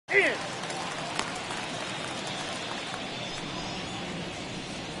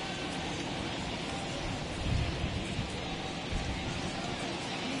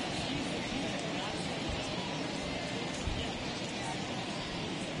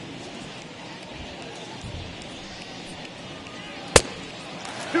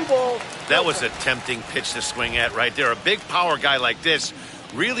That was a tempting pitch to swing at right there. A big power guy like this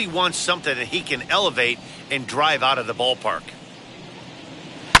really wants something that he can elevate and drive out of the ballpark.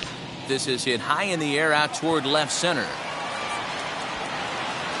 This is hit high in the air out toward left center.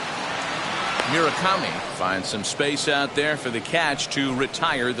 Murakami finds some space out there for the catch to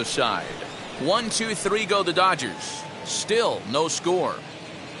retire the side. 1-2-3 go the Dodgers. Still no score.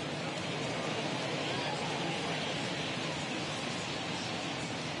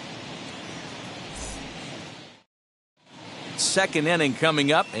 Second inning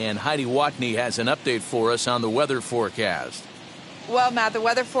coming up, and Heidi Watney has an update for us on the weather forecast. Well, Matt, the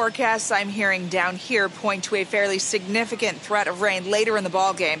weather forecasts I'm hearing down here point to a fairly significant threat of rain later in the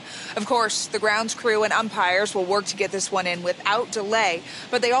ballgame. Of course, the grounds crew and umpires will work to get this one in without delay,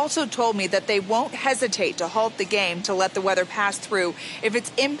 but they also told me that they won't hesitate to halt the game to let the weather pass through if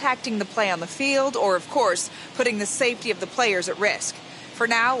it's impacting the play on the field or, of course, putting the safety of the players at risk. For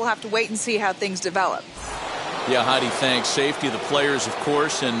now, we'll have to wait and see how things develop. Yeah, Heidi, thanks. Safety of the players, of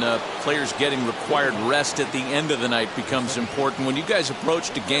course, and players getting required rest at the end of the night becomes important. When you guys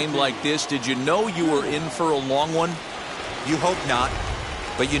approached a game like this, did you know you were in for a long one? You hope not,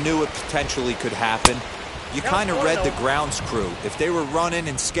 but you knew it potentially could happen. You kind of read the grounds crew. If they were running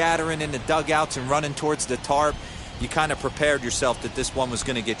and scattering in the dugouts and running towards the tarp, you kind of prepared yourself that this one was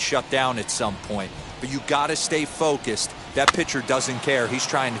going to get shut down at some point. But you got to stay focused. That pitcher doesn't care. He's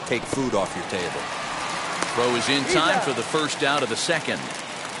trying to take food off your table. Throw is in time for the first out of the second.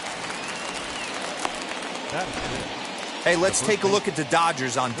 Hey, let's take a look at the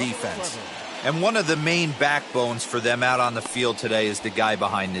Dodgers on defense. And one of the main backbones for them out on the field today is the guy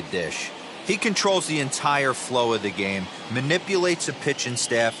behind the dish. He controls the entire flow of the game, manipulates the pitching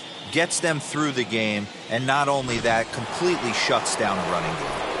staff, gets them through the game, and not only that, completely shuts down a running game.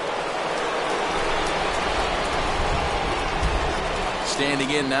 Standing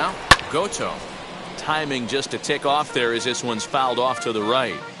in now, Goto. Timing just a tick off there as this one's fouled off to the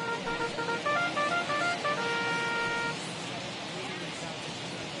right.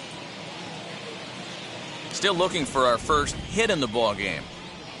 Still looking for our first hit in the ball game.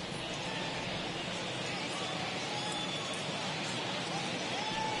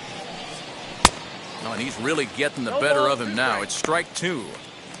 Oh, and he's really getting the better of him now. It's strike two.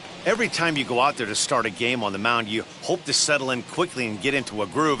 Every time you go out there to start a game on the mound, you hope to settle in quickly and get into a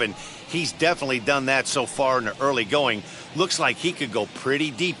groove, and he's definitely done that so far in the early going. Looks like he could go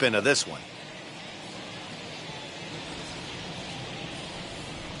pretty deep into this one.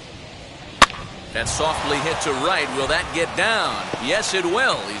 That's softly hit to right. Will that get down? Yes, it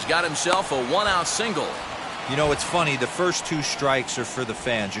will. He's got himself a one-out single. You know, it's funny. The first two strikes are for the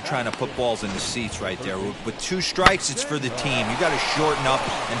fans. You're trying to put balls in the seats right there. With two strikes, it's for the team. You got to shorten up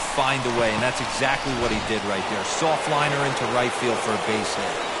and find a way, and that's exactly what he did right there. Soft liner into right field for a base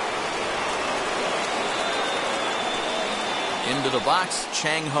hit. Into the box,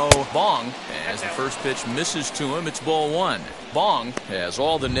 Chang-Ho Bong. As the first pitch misses to him, it's ball one. Bong has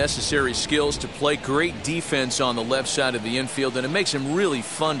all the necessary skills to play great defense on the left side of the infield, and it makes him really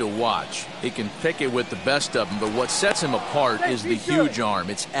fun to watch. He can pick it with the best of them, but what sets him apart is the huge arm.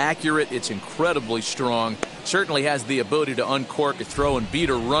 It's accurate, it's incredibly strong, certainly has the ability to uncork a throw and beat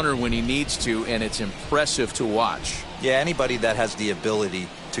a runner when he needs to, and it's impressive to watch. Yeah, anybody that has the ability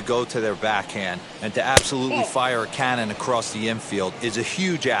to go to their backhand and to absolutely fire a cannon across the infield is a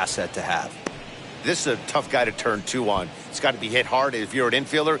huge asset to have. This is a tough guy to turn two on. It's got to be hit hard. If you're an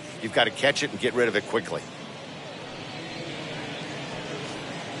infielder, you've got to catch it and get rid of it quickly.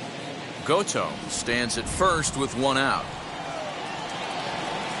 Goto stands at first with one out.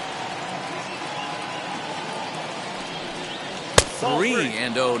 Three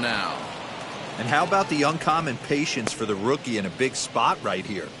and oh now. And how about the uncommon patience for the rookie in a big spot right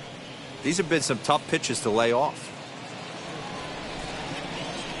here? These have been some tough pitches to lay off.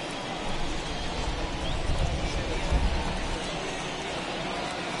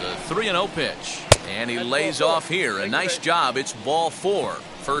 The 3-0 pitch. And he lays off here. A nice job. It's ball four.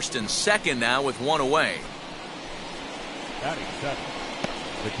 First and second now with one away. Batting second,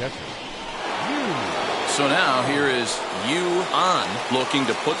 the catcher. So now here is Yu An looking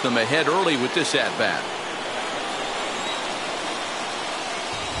to put them ahead early with this at-bat.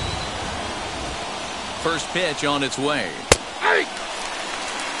 First pitch on its way.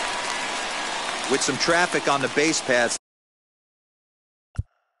 With some traffic on the base paths.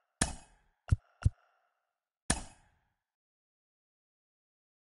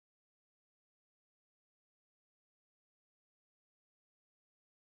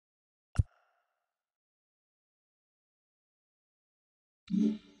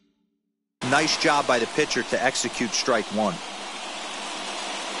 Nice job by the pitcher to execute strike one.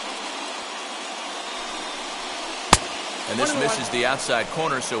 And this misses the outside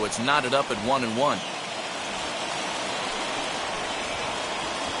corner, so it's knotted up at 1-1.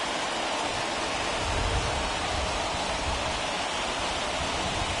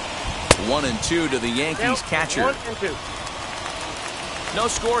 1-2 to the Yankees catcher. 1-2. No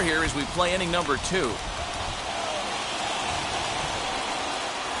score here as we play inning number 2.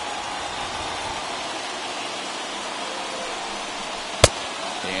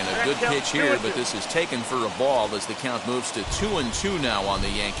 And a good pitch here, but this is taken for a ball as the count moves to 2-2 now on the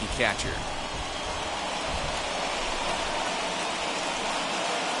Yankee catcher.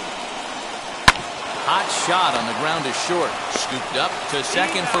 Hot shot on the ground is short. Scooped up to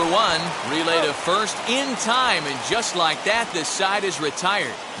second for one. Relay to first in time, and just like that, this side is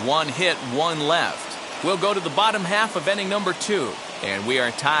retired. One hit, one left. We'll go to the bottom half of inning number 2, and we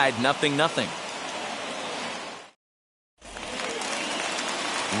are tied 0-0.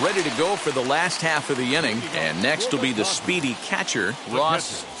 Ready to go for the last half of the inning, and next will be the speedy catcher,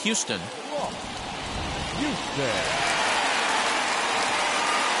 Ross Houston.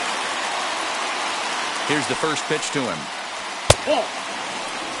 Here's the first pitch to him. Ball.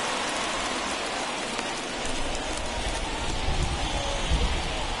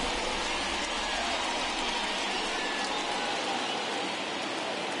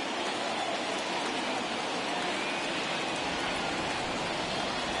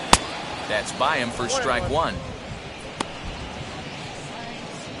 That's by him for strike 1.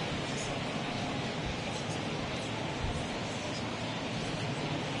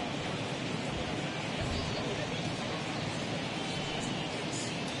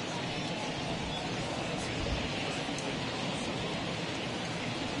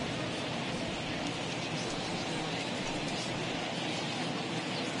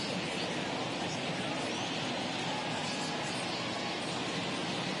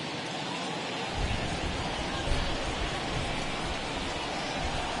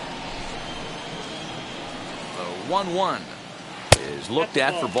 The 1-1 is looked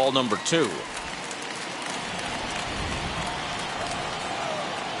at for ball number 2.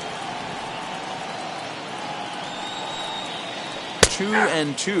 Two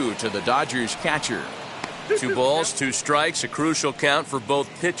and 2 to the Dodgers catcher. 2 balls, 2 strikes, a crucial count for both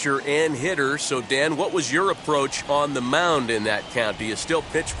pitcher and hitter. So, Dan, what was your approach on the mound in that count? Do you still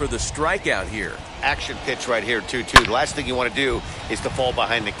pitch for the strikeout here? Action pitch right here, 2-2. The last thing you want to do is to fall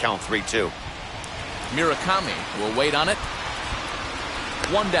behind the count 3-2. Murakami will wait on it.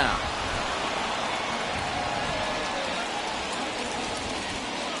 1 down.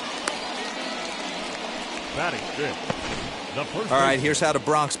 Batting fifth. All right, here's how the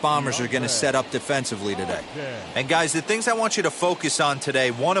Bronx Bombers are going to set up defensively today. And guys, the things I want you to focus on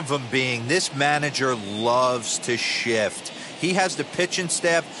today, one of them being this manager loves to shift. He has the pitching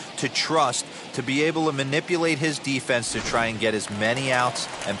staff to trust to be able to manipulate his defense to try and get as many outs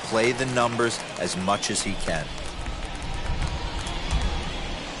and play the numbers as much as he can.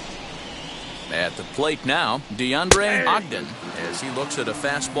 At the plate now, DeAndre Ogden, as he looks at a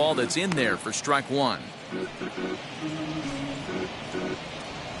fastball that's in there for strike 1.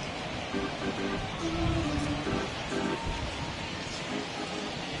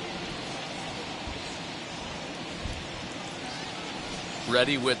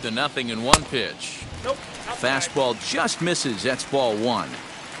 Ready with the 0-1 pitch. Nope. Fastball just misses. That's ball 1.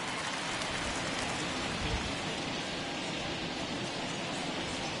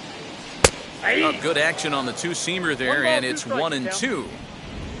 Oh, good action on the 2-seamer there, and it's 1-2.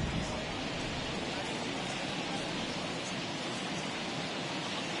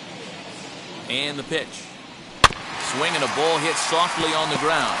 And the pitch. Swing and a ball hit softly on the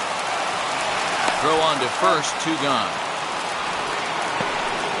ground. Throw on to first, 2 gone.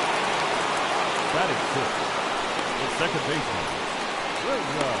 Batting fifth. The second baseman.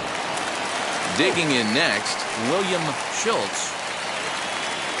 Digging in next, William Schultz.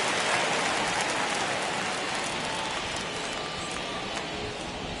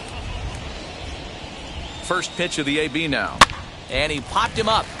 First pitch of the AB now. And he popped him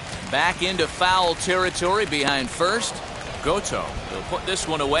up. Back into foul territory behind first. Goto will put this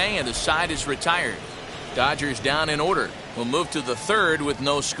one away, and the side is retired. Dodgers down in order. We'll move to the third with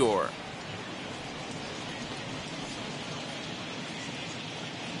no score.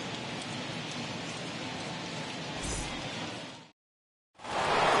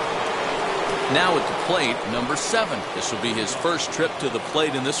 Now at the plate, number 7. This will be his first trip to the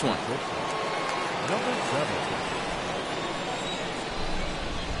plate in this one. Number 7.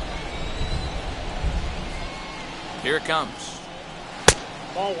 Here it comes.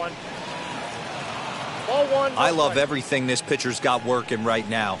 Ball 1. Ball 1. I love everything this pitcher's got working right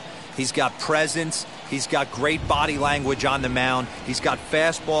now. He's got presence. He's got great body language on the mound. He's got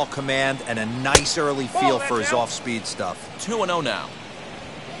fastball command and a nice early feel for his off-speed stuff. 2-0 now.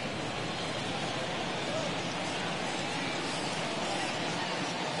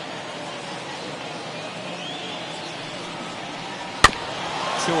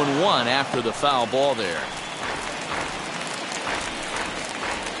 Two and one after the foul ball there.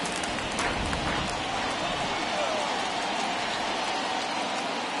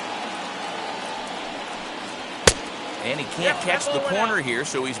 And he can't catch the corner here,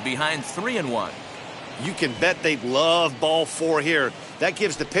 so he's behind 3-1. You can bet they'd love ball 4 here. That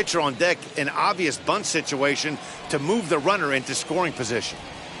gives the pitcher on deck an obvious bunt situation to move the runner into scoring position.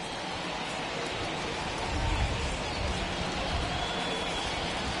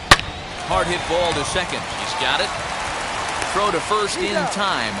 Hard hit ball to second. He's got it. Throw to first in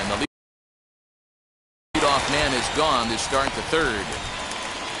time, and the leadoff man is gone to start the third.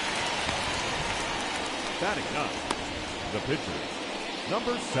 Batting up, the pitcher,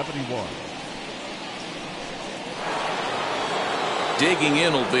 number 71. Digging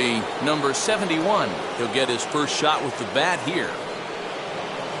in will be number 71. He'll get his first shot with the bat here.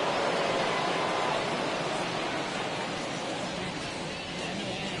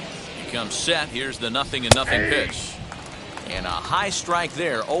 Comes set. Here's the 0-0 pitch. And a high strike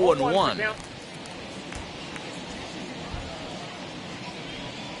there. 0-1.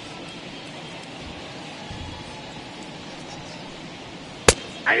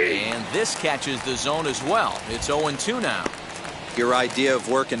 And this catches the zone as well. It's 0-2 now. Your idea of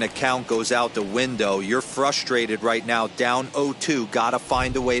working the count goes out the window. You're frustrated right now, down 0-2. Gotta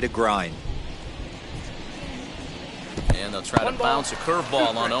find a way to grind. And they'll try to bounce a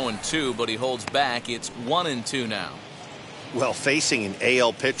curveball on 0-2, but he holds back. It's 1-2 now. Well, facing an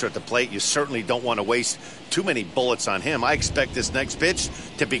AL pitcher at the plate, you certainly don't want to waste too many bullets on him. I expect this next pitch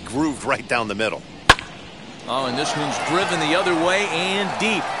to be grooved right down the middle. Oh, and this one's driven the other way and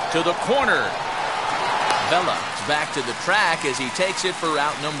deep to the corner. Vela is back to the track as he takes it for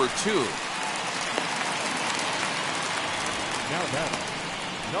out number 2. Now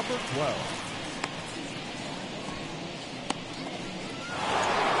batting, number 12.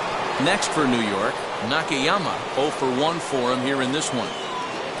 Next for New York, Nakayama. 0 for 1 for him here in this one.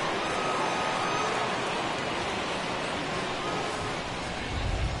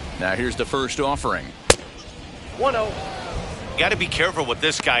 Now here's the first offering. 1-0. Got to be careful with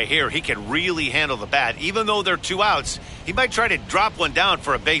this guy here. He can really handle the bat. Even though they're 2 outs, he might try to drop one down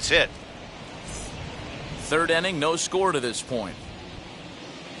for a base hit. Third inning, no score to this point.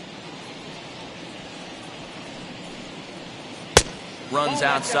 Runs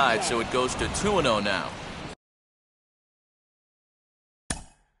outside, so it goes to 2-0 now.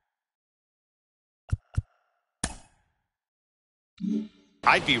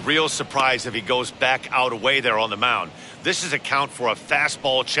 I'd be real surprised if he goes back out away there on the mound. This is a count for a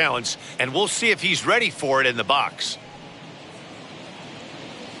fastball challenge, and we'll see if he's ready for it in the box.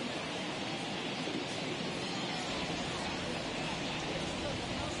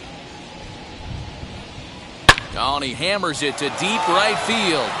 Oh, and he hammers it to deep right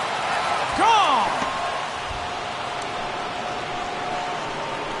field. Gone!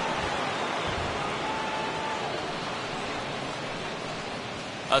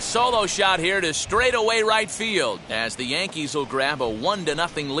 A solo shot here to straightaway right field as the Yankees will grab a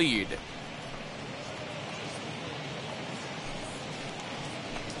 1-0 lead.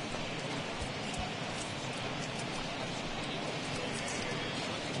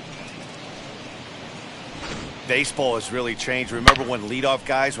 Baseball has really changed. Remember when leadoff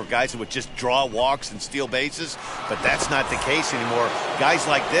guys were guys that would just draw walks and steal bases? But that's not the case anymore. Guys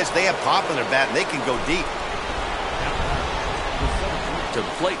like this, they have pop in their bat and they can go deep. To the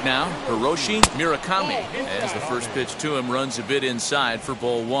plate now, Hiroshi Murakami, as the first pitch to him runs a bit inside for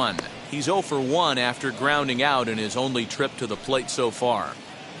ball 1. He's 0 for 1 after grounding out in his only trip to the plate so far.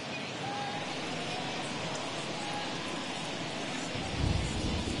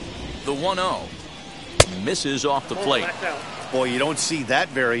 The 1-0 misses off the plate. Boy, you don't see that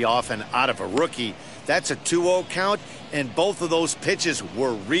very often out of a rookie. That's a 2-0 count, and both of those pitches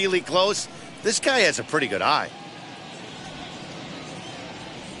were really close. This guy has a pretty good eye.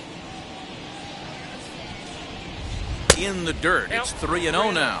 In the dirt, it's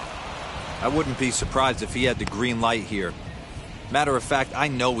 3-0 now. I wouldn't be surprised if he had the green light here. Matter of fact, I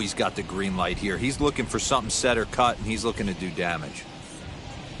know he's got the green light here. He's looking for something set or cut, and he's looking to do damage.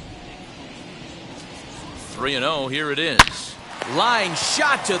 3-0, here it is. Line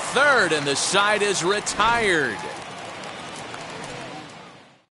shot to third, and the side is retired.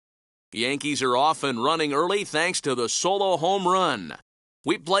 Yankees are off and running early thanks to the solo home run.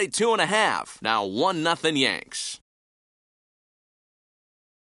 We played 2.5. Now 1-0 Yanks.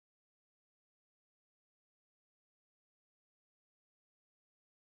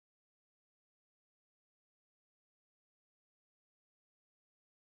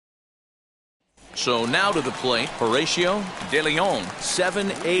 So now to the plate, Horatio De Leon,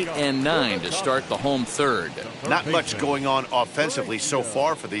 7, 8, and 9 to start the home third. Not much going on offensively so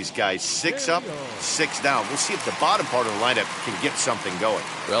far for these guys. 6 up, 6 down. We'll see if the bottom part of the lineup can get something going.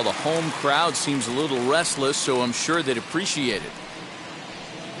 Well, the home crowd seems a little restless, so I'm sure they'd appreciate it.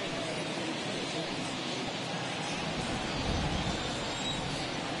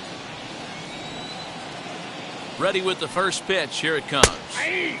 Ready with the first pitch. Here it comes.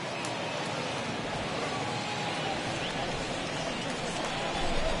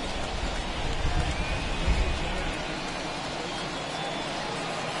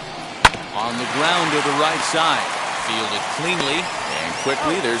 On the ground to the right side. Fielded cleanly and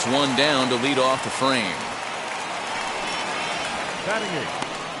quickly. There's one down to lead off the frame. Batting 8,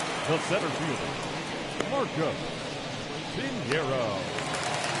 the center fielder, Marco Pinheiro.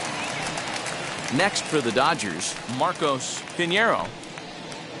 Next for the Dodgers, Marcos Pinheiro.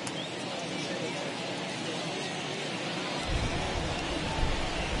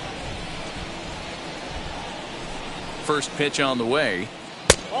 First pitch on the way.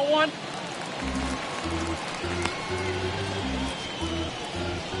 0-1.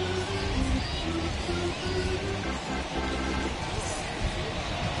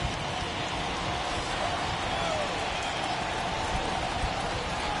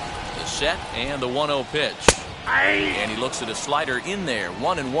 The set and the 1-0 pitch. And he looks at a slider in there.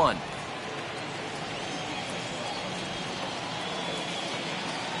 1-1.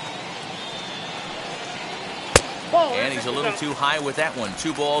 And he's a little too high with that one.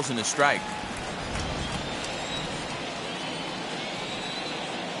 2 balls and a strike.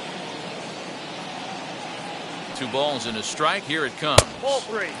 Two balls and a strike. Here it comes. Ball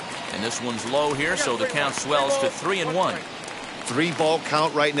 3. And this one's low here, so the count swells to 3-1. 3-ball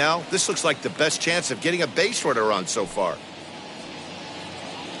count right now. This looks like the best chance of getting a base runner on so far.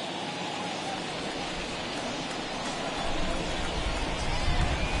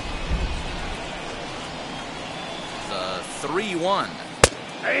 The 3-1.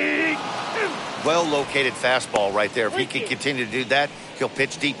 Well-located fastball right there. If he can continue to do that, he'll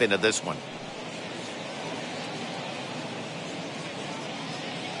pitch deep into this one.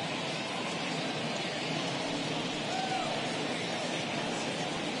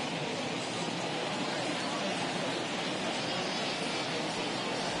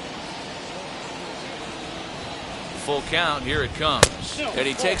 Full count. Here it comes. And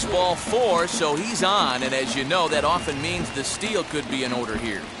he takes ball 4, so he's on. And as you know, that often means the steal could be in order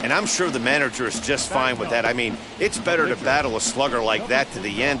here. And I'm sure the manager is just fine with that. I mean, it's better to battle a slugger like that to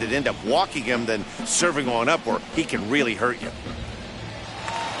the end and end up walking him than serving on up where he can really hurt you.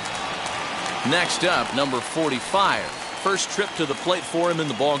 Next up, number 45. First trip to the plate for him in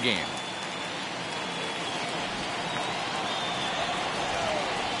the ballgame.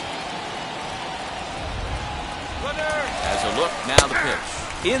 As a look, now the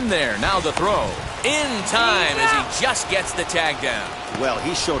pitch. In there, now the throw. In time as he just gets the tag down. Well,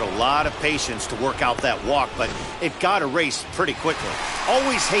 he showed a lot of patience to work out that walk, but it got erased pretty quickly.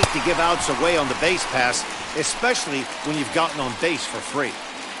 Always hate to give outs away on the base pass, especially when you've gotten on base for free.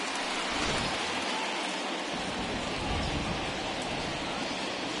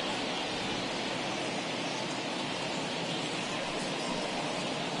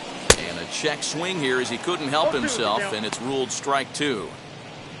 Check swing here as he couldn't help himself, and it's ruled strike 2.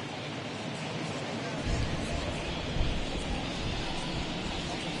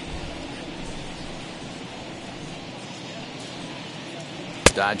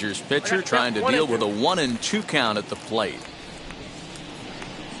 Dodgers pitcher trying to deal with a 1-2 count at the plate.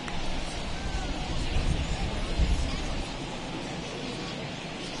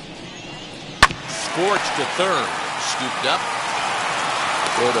 Scorched to third, scooped up.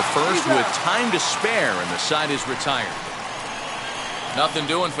 Go to first with time to spare, and the side is retired. Nothing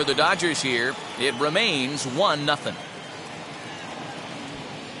doing for the Dodgers here. It remains 1-0.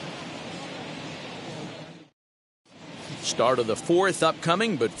 Start of the 4th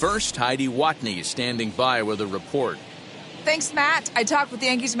upcoming, but first, Heidi Watney is standing by with a report. Thanks, Matt. I talked with the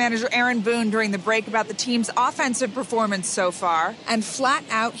Yankees manager Aaron Boone during the break about the team's offensive performance so far, and flat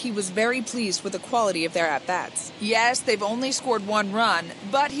out, he was very pleased with the quality of their at-bats. Yes, they've only scored 1 run,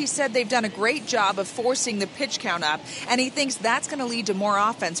 but he said they've done a great job of forcing the pitch count up, and he thinks that's going to lead to more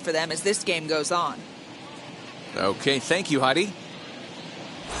offense for them as this game goes on. Okay, thank you, Heidi.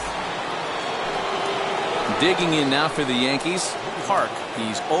 Digging in now for the Yankees, Park.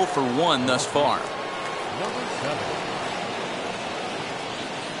 He's 0 for 1 thus far. Number 7.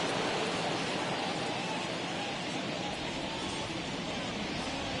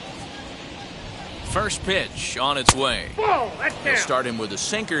 First pitch on its way. Whoa, that's They'll down. start him with a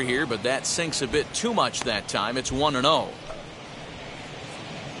sinker here, but that sinks a bit too much that time. It's 1-0.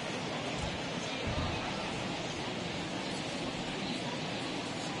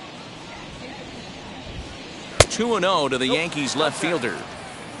 2-0 to the Yankees left fielder.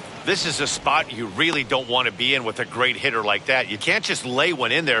 This is a spot you really don't want to be in with a great hitter like that. You can't just lay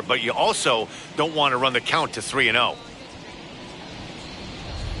one in there, but you also don't want to run the count to 3-0.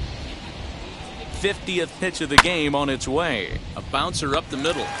 50th pitch of the game on its way. A bouncer up the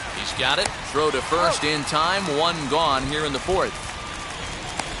middle. He's got it. Throw to first in time. One gone here in the fourth.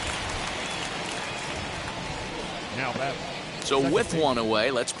 Now that's So with one away,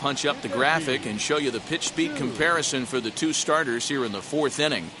 let's punch up the graphic and show you the pitch speed comparison for the two starters here in the fourth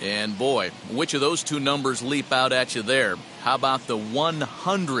inning. And boy, which of those two numbers leap out at you there? How about the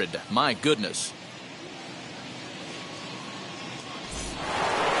 100? My goodness.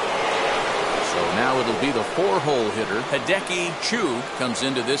 So now it'll be the four-hole hitter. Hideki Chu comes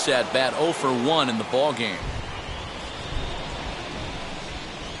into this at-bat 0 for 1 in the ballgame.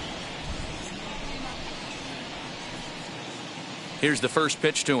 Here's the first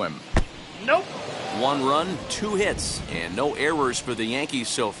pitch to him. Nope. 1 run, 2 hits, and no errors for the Yankees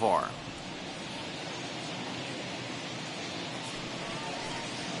so far.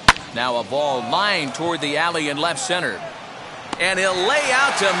 Now a ball lined toward the alley in left center. And he'll lay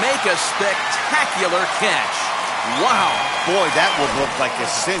out to make a spectacular catch. Wow. Boy, that would look like a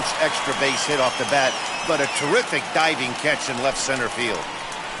cinch extra base hit off the bat, but a terrific diving catch in left center field.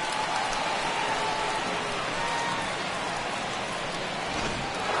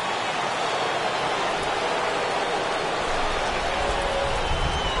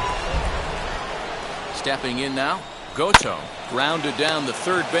 Stepping in now, Goto grounded down the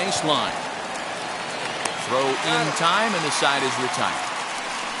third baseline. Throw in time, and the side is retired.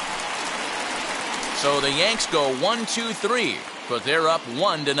 So the Yanks go 1-2-3, but they're up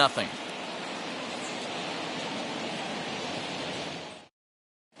 1-0.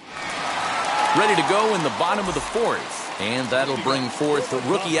 Ready to go in the bottom of the fourth, and that'll bring forth the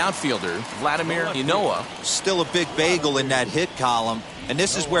rookie outfielder Vladimir Inoa. Still a big bagel in that hit column, and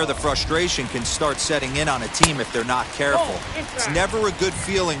this is where the frustration can start setting in on a team if they're not careful. It's never a good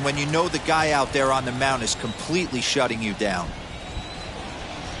feeling when you know the guy out there on the mound is completely shutting you down.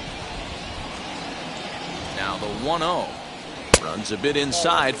 Now the 1-0 runs a bit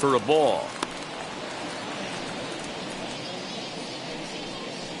inside for a ball.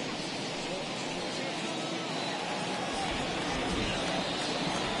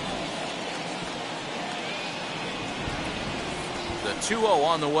 The 2-0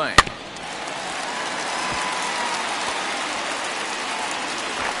 on the way.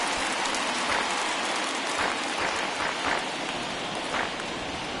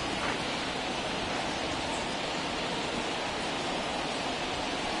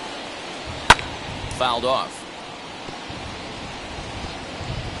 Fouled off.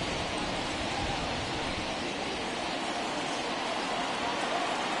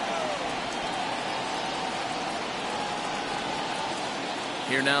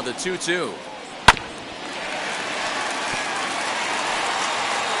 Here now the 2-2.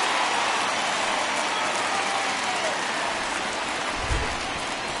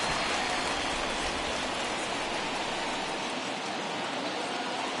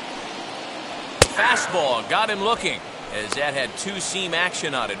 Fastball got him looking, as that had two-seam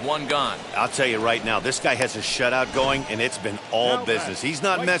action on it, one gone. I'll tell you right now, this guy has a shutout going, and it's been all business. He's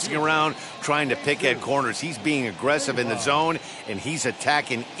not messing around trying to pick at corners. He's being aggressive in the zone, and he's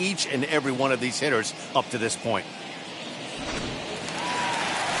attacking each and every one of these hitters up to this point.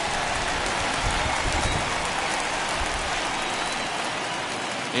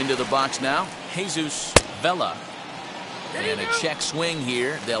 Into the box now, Jesus Vela. And a check swing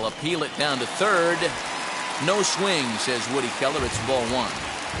here. They'll appeal it down to third. No swing, says Woody Keller. It's ball one.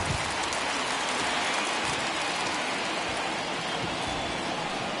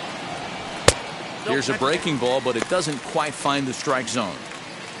 Here's a breaking ball, but it doesn't quite find the strike zone.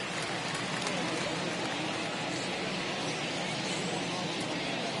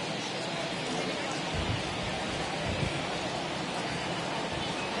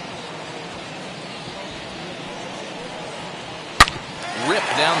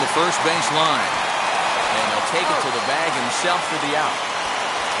 Ripped down the first base line. And he'll take it to the bag himself for the out.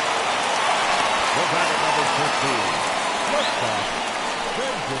 The batter number 15. Shortstop,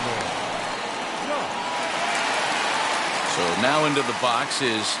 Benjamin. So now into the box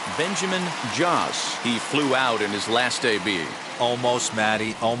is Benjamin Joss. He flew out in his last AB. Almost,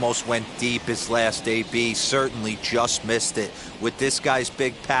 Matty. Almost went deep his last AB. Certainly just missed it. With this guy's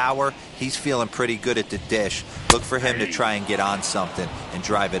big power, he's feeling pretty good at the dish. Look for him to try and get on something and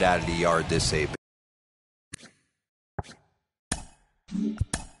drive it out of the yard this AB.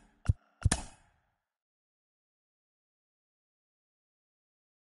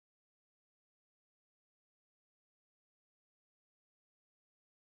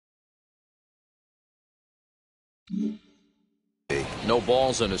 No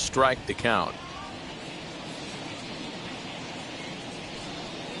balls and a strike to count.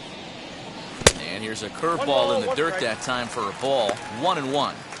 And here's a curveball in the dirt that time for a ball.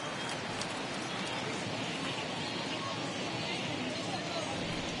 1-1.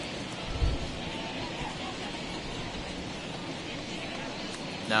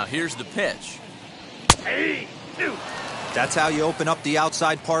 Now here's the pitch. That's how you open up the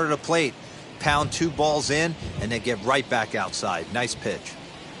outside part of the plate. Pound 2 balls in and then get right back outside. Nice pitch.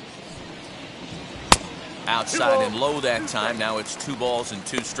 Outside and low that time. Now it's 2 balls and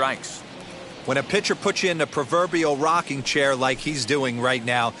 2 strikes. When a pitcher puts you in the proverbial rocking chair like he's doing right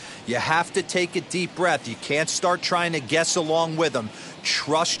now, you have to take a deep breath. You can't start trying to guess along with him.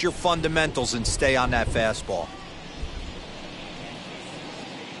 Trust your fundamentals and stay on that fastball.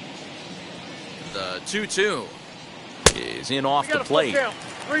 The 2-2 is in off the plate.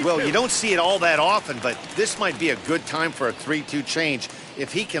 Well, you don't see it all that often, but this might be a good time for a 3-2 change.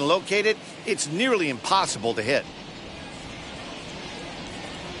 If he can locate it, it's nearly impossible to hit.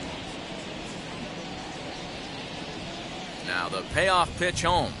 Now the payoff pitch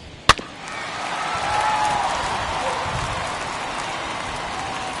home.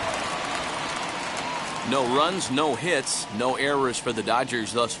 No runs, no hits, no errors for the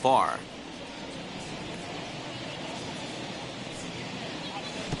Dodgers thus far.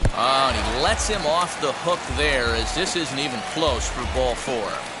 Oh, and he lets him off the hook there as this isn't even close for ball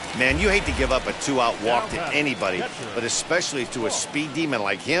 4. Man, you hate to give up a 2-out walk to anybody, but especially to a speed demon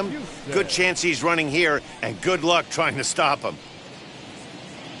like him. Good chance he's running here, and good luck trying to stop him.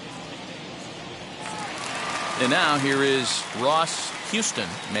 And now here is Ross Houston,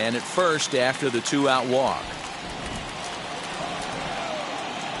 man at first after the 2-out walk.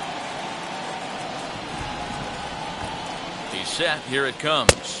 He's set. Here it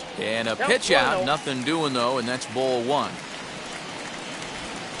comes. And a pitch out. Nothing doing, though, and that's ball 1.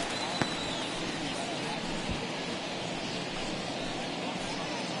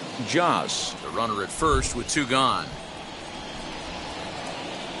 Joss, the runner at first with 2 gone.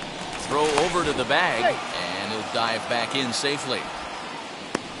 Throw over to the bag, and he'll dive back in safely.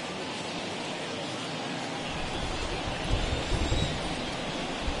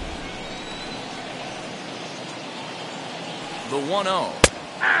 The 1-0.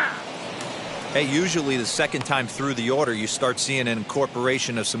 Hey, usually the second time through the order, you start seeing an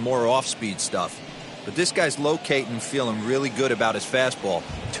incorporation of some more off-speed stuff. But this guy's locating and feeling really good about his fastball.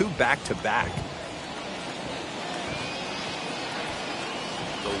 2 back-to-back.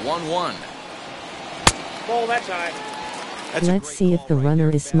 The 1-1. Ball that time. Let's see if the runner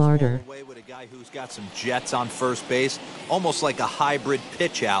is smarter. With a guy who's got some jets on first base, almost like a hybrid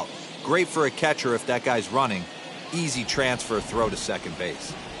pitch out. Great for a catcher if that guy's running. Easy transfer throw to second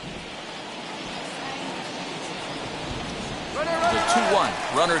base. The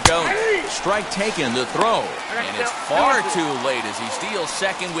 2-1. Runner goes. Strike taken. The throw. And it's far too late as he steals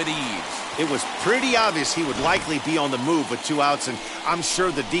second with ease. It was pretty obvious he would likely be on the move with 2 outs, and I'm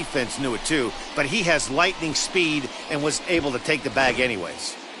sure the defense knew it too. But he has lightning speed and was able to take the bag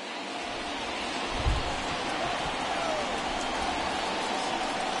anyways.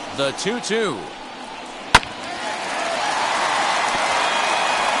 The 2-2.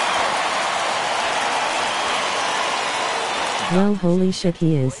 Well, holy shit,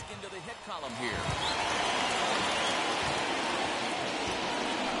 he is. Into the hit column here.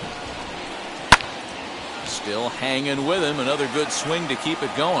 Still hanging with him. Another good swing to keep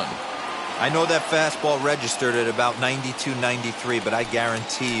it going. I know that fastball registered at about 92, 93, but I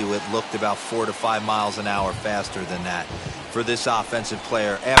guarantee you it looked about 4 to 5 miles an hour faster than that for this offensive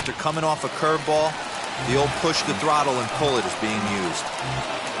player. After coming off a curveball, the old push the throttle and pull it is being used.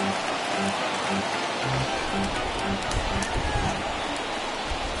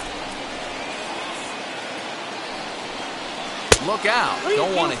 Look out.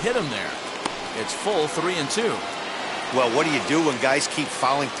 Don't want to hit him there. It's full 3-2. Well, what do you do when guys keep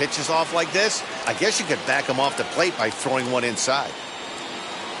fouling pitches off like this? I guess you could back them off the plate by throwing one inside.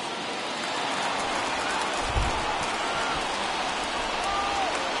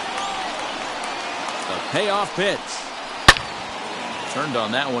 The payoff pitch. Turned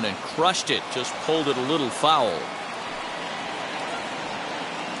on that one and crushed it. Just pulled it a little foul.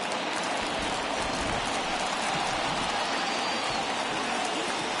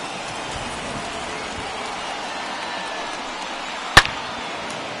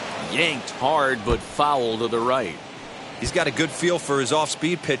 Yanked hard, but foul to the right. He's got a good feel for his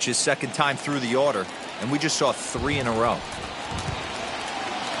off-speed pitches second time through the order, and we just saw 3 in a row.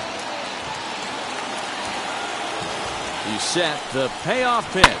 He set the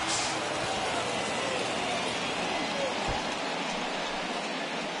payoff pitch.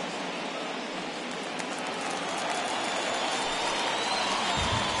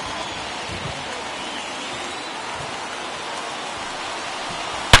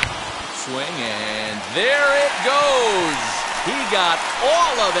 Swing, and there it goes. He got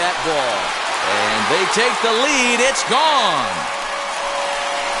all of that ball. And they take the lead. It's gone.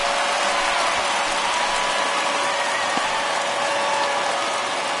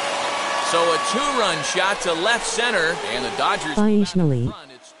 So a 2-run shot to left center, and the Dodgers Finally.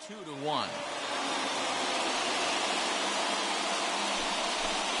 run. It's 2-1.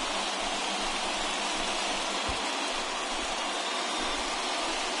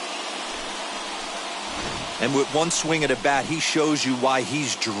 And with one swing of the bat, he shows you why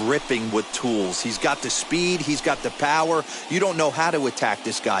he's dripping with tools. He's got the speed. He's got the power. You don't know how to attack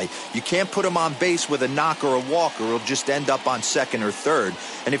this guy. You can't put him on base with a knock or a walk, or he'll just end up on second or third.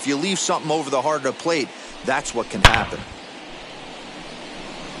 And if you leave something over the heart of the plate, that's what can happen.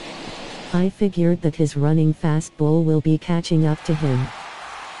 I figured that his running fastball will be catching up to him.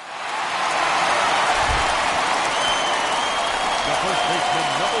 The first baseman,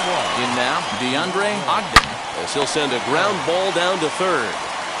 number 1. In now, DeAndre Ogden, as he'll send a ground ball down to third.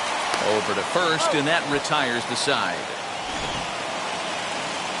 Over to first, and that retires the side.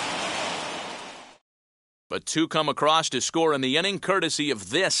 But 2 come across to score in the inning, courtesy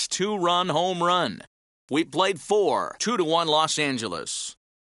of this 2-run home run. We played 4, 2-1 Los Angeles.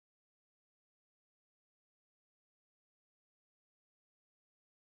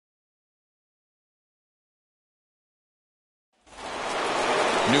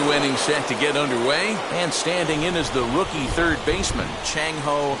 New inning set to get underway, and standing in is the rookie third baseman,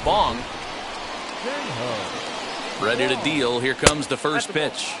 Chang-Ho Bong. Ready to deal. Here comes the first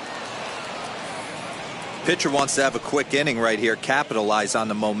pitch. Pitcher wants to have a quick inning right here, capitalize on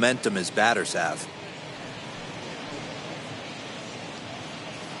the momentum his batters have.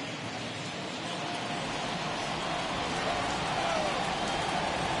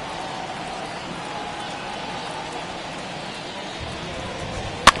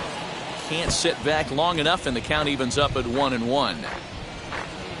 Can't sit back long enough, and the count evens up at 1-1.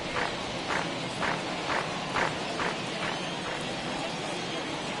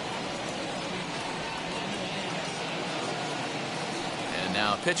 And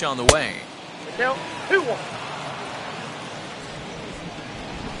now a pitch on the way. The count 2-1.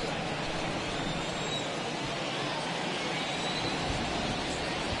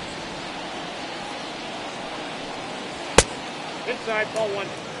 Inside, ball 1.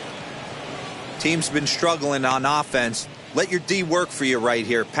 Team's been struggling on offense. Let your D work for you right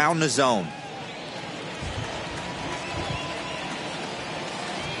here. Pound the zone.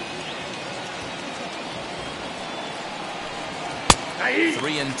 Nice.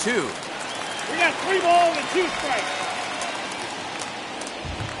 3-2. We got 3 balls and 2 strikes.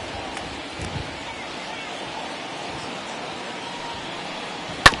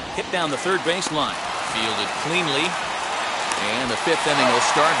 Hit down the third baseline. Fielded cleanly. And the 5th inning will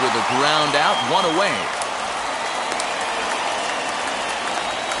start with a ground out, 1 away.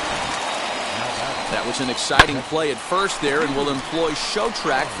 That was an exciting play at first there, and will employ show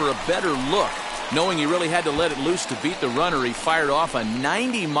track for a better look. Knowing he really had to let it loose to beat the runner, he fired off a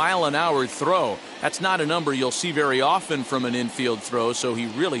 90-mile-an-hour throw. That's not a number you'll see very often from an infield throw, so he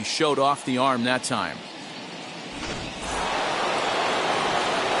really showed off the arm that time.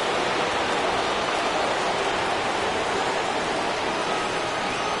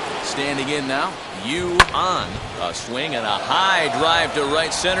 Standing in now, Yu On. A swing and a high drive to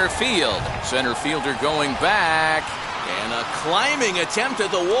right center field. Center fielder going back. And a climbing attempt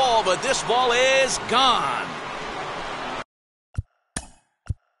at the wall, but this ball is gone.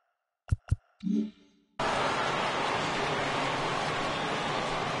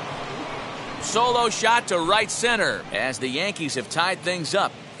 Solo shot to right center as the Yankees have tied things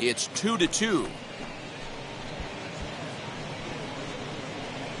up. It's 2-2.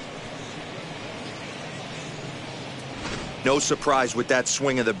 No surprise with that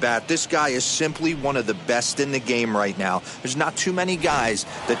swing of the bat. This guy is simply one of the best in the game right now. There's not too many guys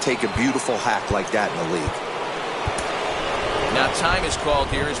that take a beautiful hack like that in the league. Now time is called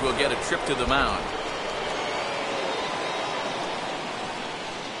here as we'll get a trip to the mound.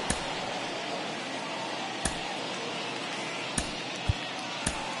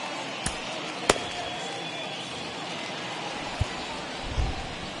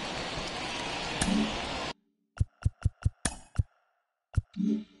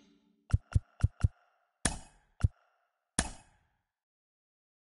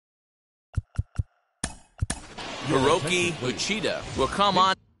 Hiroki Uchida will come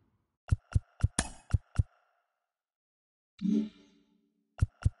on.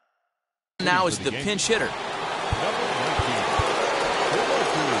 Now is the pinch hitter.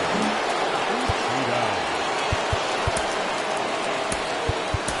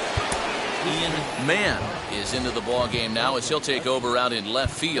 Ian Mann is into the ball game now as he'll take over out in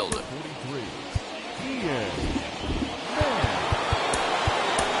left field.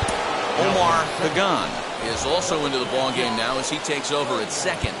 Omar Pagan is also into the ball game now as he takes over at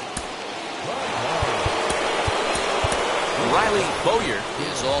second. Riley Bowyer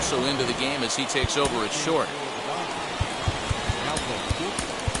is also into the game as he takes over at short.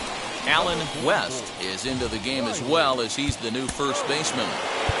 Alan West is into the game as well as he's the new first baseman.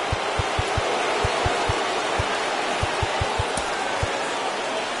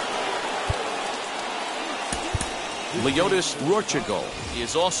 Leotis Rochigal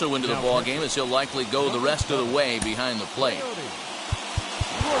is also into the ball game as he'll likely go the rest of the way behind the plate.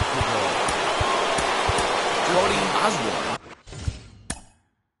 Cody Osborne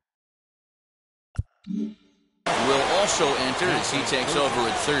will also enter as he takes over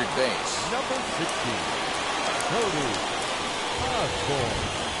at third base. Number 16, Cody Osborne.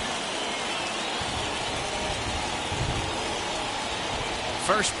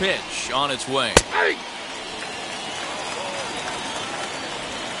 First pitch on its way. Hey!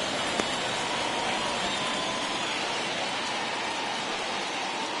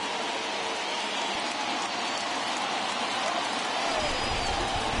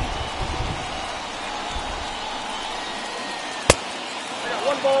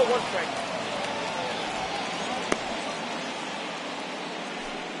 One ball, one strike.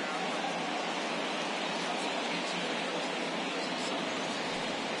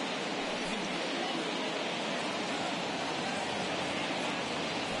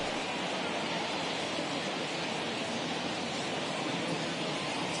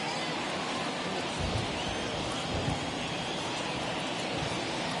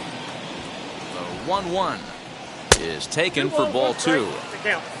 The 1-1 is taken for ball two.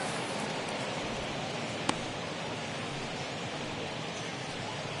 Count.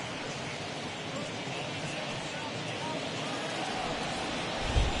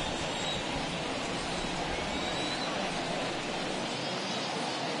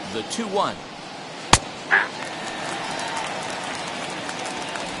 The 2-1.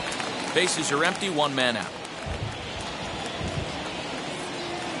 Bases are empty, one man out.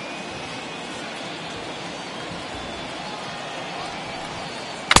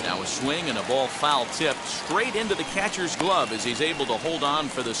 Now a swing and a ball foul tipped straight into the catcher's glove as he's able to hold on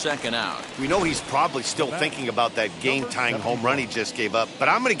for the second out. We know he's probably still thinking about that game-tying home run he just gave up, but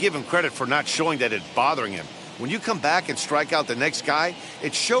I'm going to give him credit for not showing that it's bothering him. When you come back and strike out the next guy,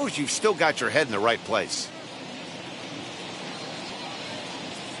 it shows you've still got your head in the right place.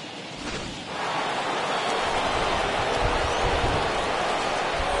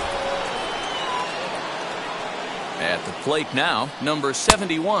 At the plate now, number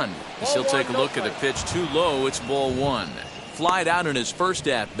 71. As he'll take a look at a pitch too low, it's ball one. Flied out in his first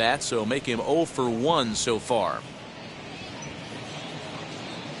at-bat, so make him 0 for 1 so far.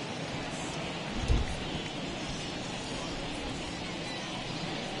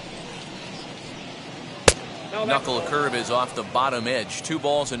 Knuckle curve is off the bottom edge. 2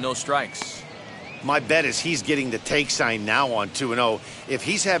 balls and no strikes. My bet is he's getting the take sign now on 2-0. If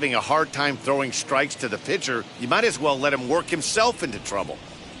he's having a hard time throwing strikes to the pitcher, you might as well let him work himself into trouble.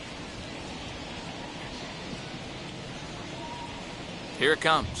 Here it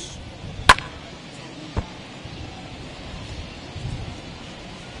comes.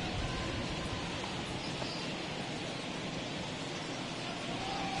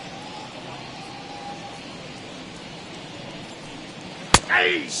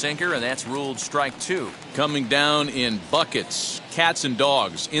 Sinker, and that's ruled strike 2. Coming down in buckets, cats and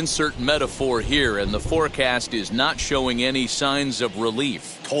dogs, insert metaphor here, and the forecast is not showing any signs of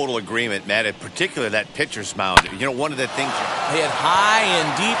relief. Total agreement, Matt, in particular that pitcher's mound. You know, one of the things... Hit high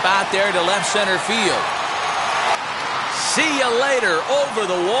and deep out there to left center field. See you later, over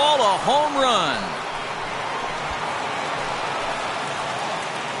the wall, a home run.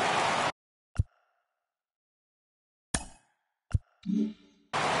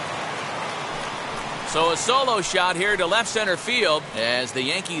 So a solo shot here to left center field. As the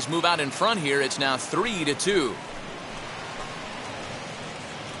Yankees move out in front here, it's now 3-2.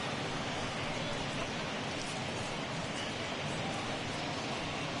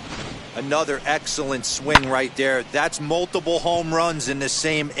 Another excellent swing right there. That's multiple home runs in the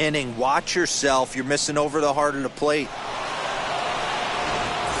same inning. Watch yourself. You're missing over the heart of the plate.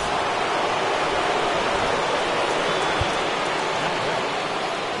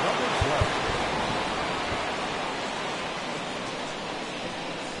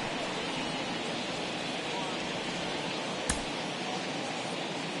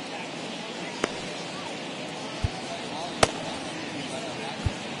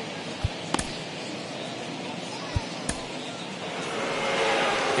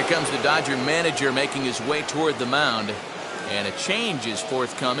 Here comes the Dodger manager making his way toward the mound. And a change is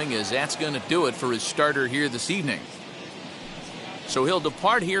forthcoming, as that's going to do it for his starter here this evening. So he'll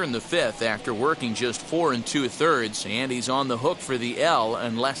depart here in the fifth after working just 4 2/3, and he's on the hook for the L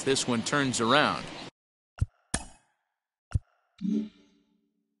unless this one turns around.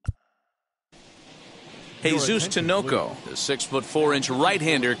 Jesus Tinoco, the 6'4"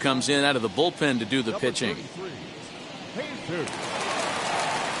 right-hander, comes in out of the bullpen to do the pitching.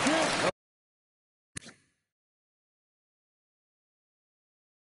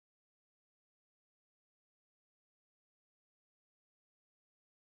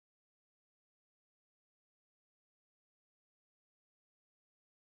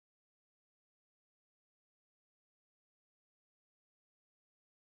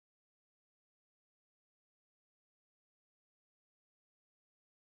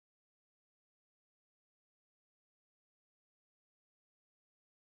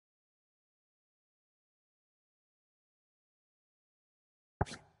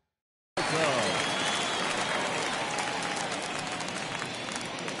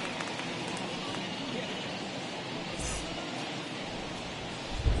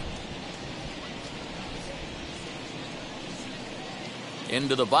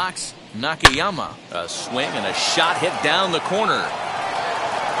 Into the box, Nakayama. A swing and a shot hit down the corner.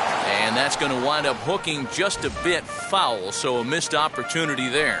 And that's going to wind up hooking just a bit foul, so a missed opportunity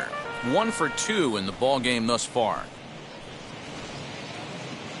there. 1 for 2 in the ball game thus far.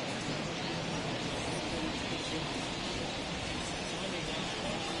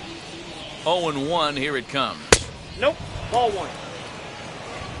 Oh and 1, here it comes. Nope. Ball 1.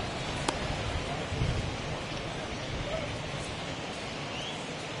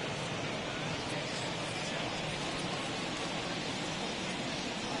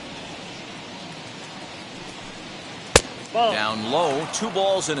 Ball. Down low, 2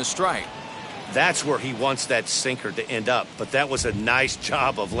 balls and a strike. That's where he wants that sinker to end up, but that was a nice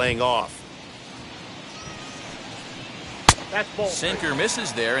job of laying off. That's ball. Sinker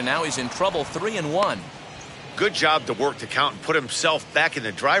misses there, and now he's in trouble. 3-1. Good job to work the count and put himself back in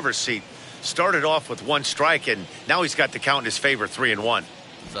the driver's seat. Started off with 1 strike, and now he's got the count in his favor, 3-1.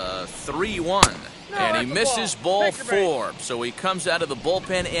 The 3-1. And he misses ball 4. So he comes out of the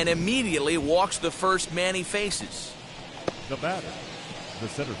bullpen and immediately walks the first man he faces. The batter, the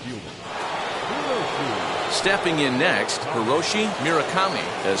center fielder, Hiroshi. Stepping in next, Hiroshi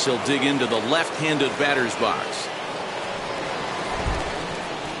Murakami, as he'll dig into the left-handed batter's box.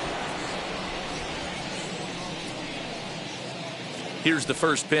 Here's the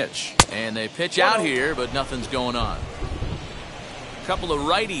first pitch. And they pitch out here, but nothing's going on. A couple of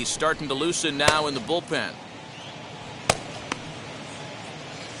righties starting to loosen now in the bullpen.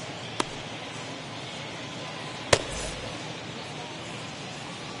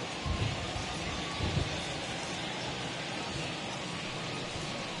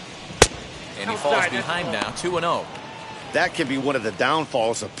 And he falls behind now, 2-0. That can be one of the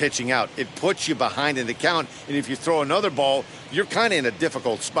downfalls of pitching out. It puts you behind in the count, and if you throw another ball, you're kind of in a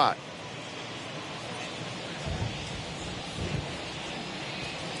difficult spot.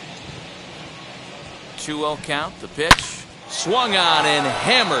 Two-0 count, the pitch. Swung on and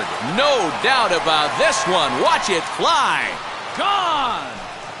hammered. No doubt about this one. Watch it fly. Gone!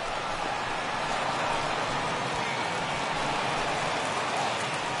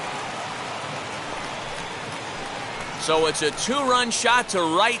 So it's a 2-run shot to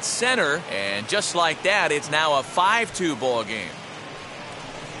right center, and just like that, it's now a 5-2 ball game.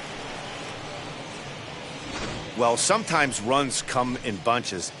 Well, sometimes runs come in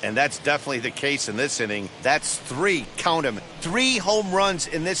bunches, and that's definitely the case in this inning. That's 3, count them, 3 home runs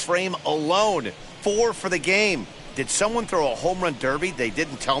in this frame alone. 4 for the game. Did someone throw a home run derby they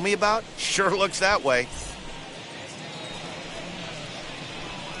didn't tell me about? Sure looks that way.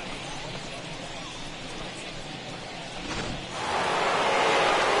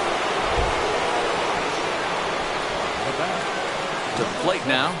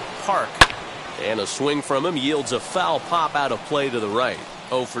 now, Park. And a swing from him yields a foul pop out of play to the right.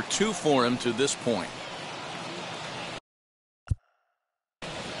 0 for 2 for him to this point.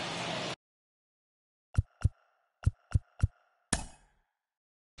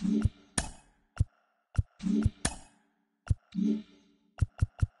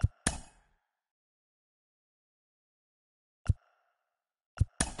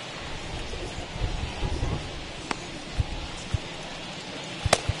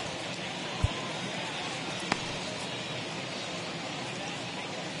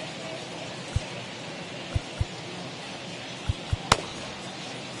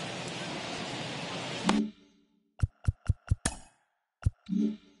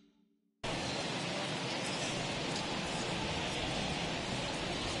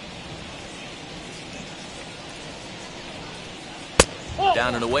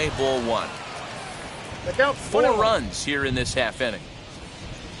 Down and away, ball 1. But down 4 runs here in this half inning.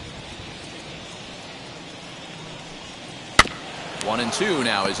 1-2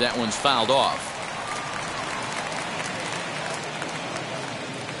 now as that one's fouled off.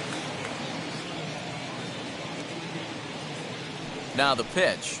 Now the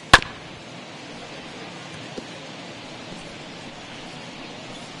pitch.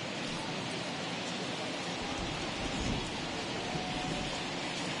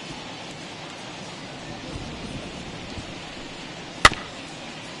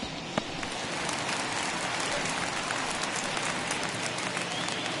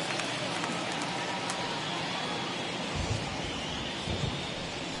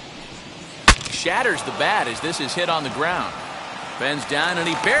 Shatters the bat as this is hit on the ground. Bends down and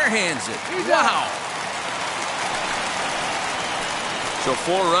he barehands it. Wow. So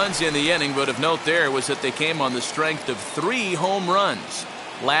 4 runs in the inning, but of note there was that they came on the strength of 3 home runs.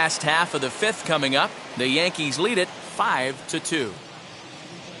 Last half of the 5th coming up. The Yankees lead it 5-2.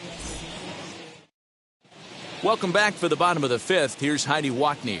 Welcome back for the bottom of the 5th. Here's Heidi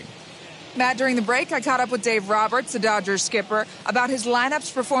Watney. Matt, during the break, I caught up with Dave Roberts, the Dodgers skipper, about his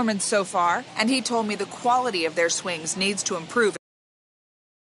lineup's performance so far, and he told me the quality of their swings needs to improve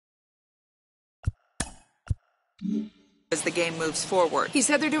as the game moves forward. He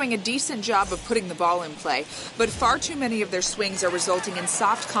said they're doing a decent job of putting the ball in play, but far too many of their swings are resulting in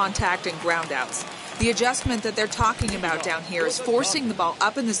soft contact and groundouts. The adjustment that they're talking about down here is forcing the ball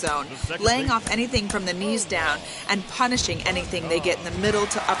up in the zone, laying off anything from the knees down, and punishing anything they get in the middle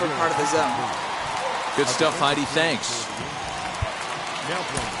to upper part of the zone. Good stuff, Heidi. Thanks. Now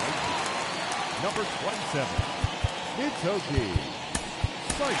playing number 27, Itoki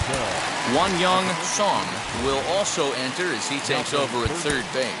Saito. Won Young Song will also enter as he takes over at third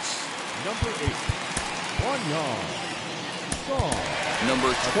base. Number 8, Won Young Song.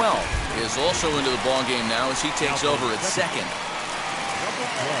 Number 12 is also into the ballgame now as he takes over at second. Number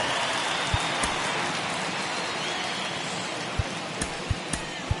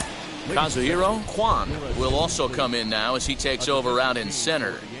 12. Kazuhiro Kwan will also come in now as he takes over out in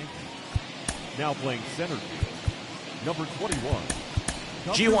center. Now playing center field, number 21.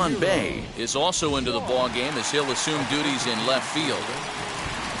 Ji-Hwan Bae is also into the ballgame as he'll assume duties in left field.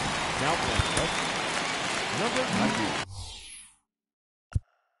 Now playing left, number 90.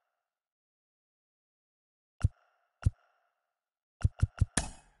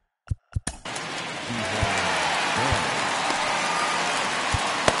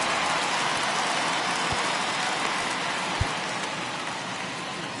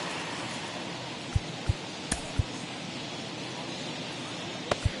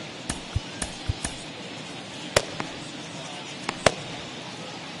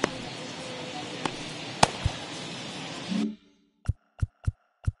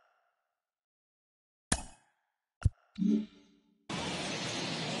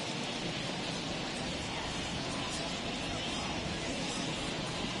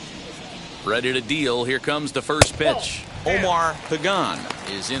 Ready to deal. Here comes the first pitch. Omar Pagan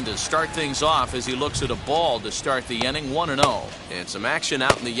is in to start things off as he looks at a ball to start the inning 1-0. And some action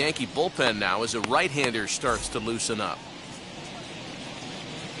out in the Yankee bullpen now as a right-hander starts to loosen up.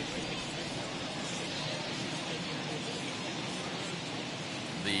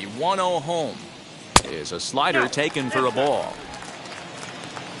 The 1-0 home is a slider taken for a ball.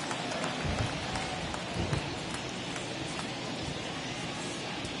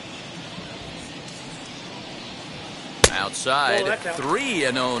 Outside,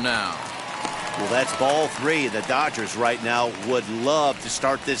 3-0 now. Well, that's ball 3. The Dodgers right now would love to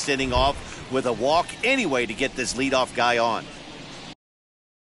start this inning off with a walk anyway to get this leadoff guy on.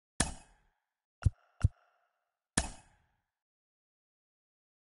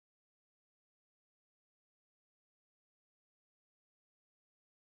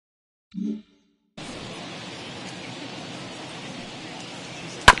 To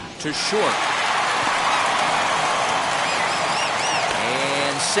short.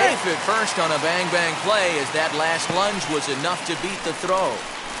 And safe at first on a bang-bang play, as that last lunge was enough to beat the throw.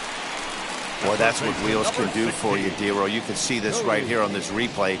 Boy, that's what wheels can do for you, Dero. You can see this right here on this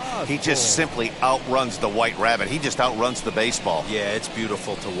replay. He just simply outruns the white rabbit. He just outruns the baseball. Yeah, it's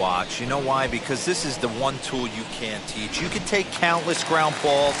beautiful to watch. You know why? Because this is the one tool you can't teach. You can take countless ground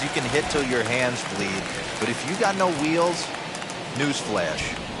balls. You can hit till your hands bleed. But if you got no wheels,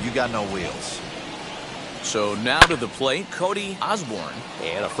 newsflash, you got no wheels. So now to the plate, Cody Osborne.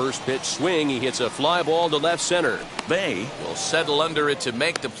 And a first pitch swing. He hits a fly ball to left center. Bay will settle under it to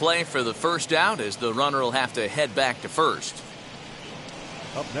make the play for the first out, as the runner will have to head back to first.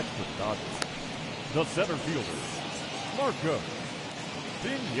 Up next for the Dodgers, the center fielder, Marco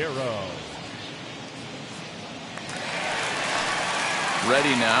Pinheiro.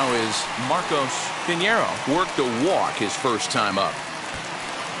 Ready now is Marcos Pinheiro. Worked a walk his first time up.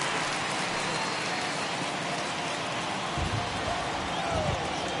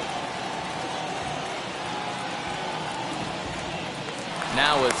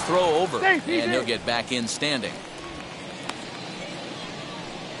 Now a throw over, and he'll get back in standing.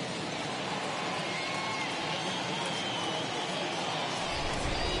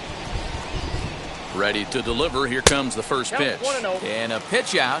 Ready to deliver. Here comes the first pitch. And a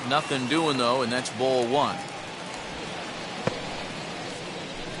pitch out. Nothing doing, though, and that's ball one.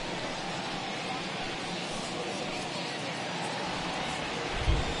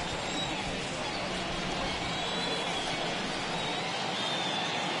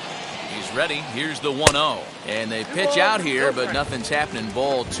 He's ready. Here's the 1-0. And they pitch out here, but nothing's happening.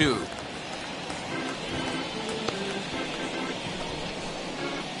 Ball two.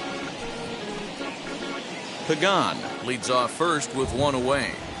 Pagan leads off first with one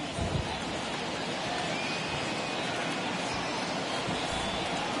away.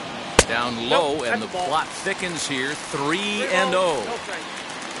 Down low, and the plot thickens here. 3-0.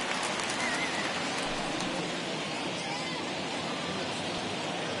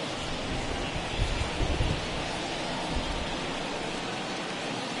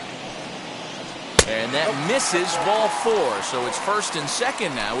 And that misses, ball four. So it's first and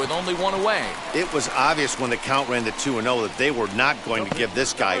second now with only one away. It was obvious when the count ran to 2-0 that they were not going to give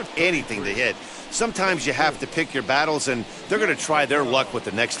this guy anything to hit. Sometimes you have to pick your battles, and they're going to try their luck with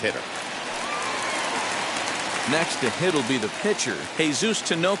the next hitter. Next to hit will be the pitcher, Jesus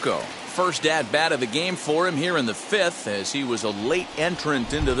Tinoco. First at-bat of the game for him here in the fifth, as he was a late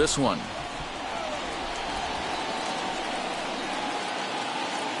entrant into this one.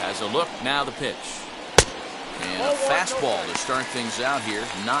 As a look, now the pitch. And a fastball to start things out here.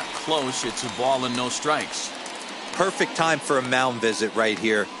 Not close. It's a ball and no strikes. Perfect time for a mound visit right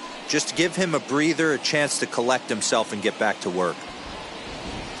here. Just to give him a breather, a chance to collect himself and get back to work.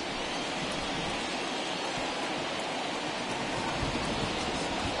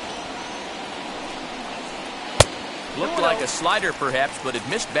 Looked like a slider perhaps, but it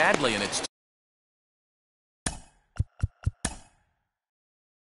missed badly, and it's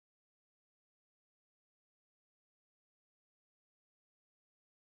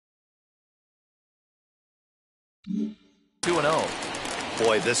 2-0.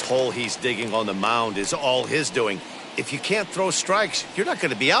 Boy, this hole he's digging on the mound is all his doing. If you can't throw strikes, you're not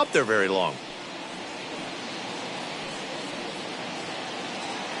going to be out there very long.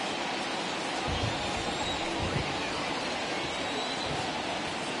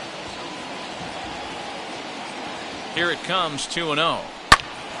 Here it comes, 2-0.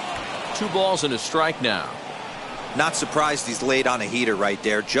 2 balls and a strike now. Not surprised he's laid on a heater right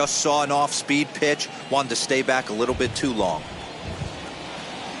there. Just saw an off-speed pitch. Wanted to stay back a little bit too long.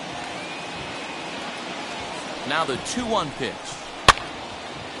 Now the 2-1 pitch.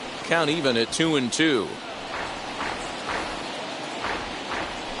 Count even at 2-2.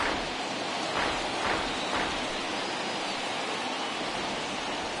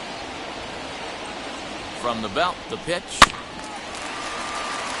 From the belt, the pitch.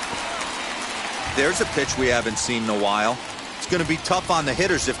 There's a pitch we haven't seen in a while. It's going to be tough on the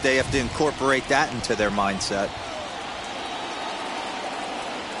hitters if they have to incorporate that into their mindset.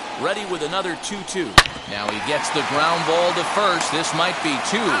 Ready with another 2-2. Now he gets the ground ball to first. This might be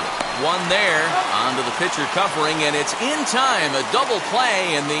 2. 1 there. Onto the pitcher covering, and it's in time. A double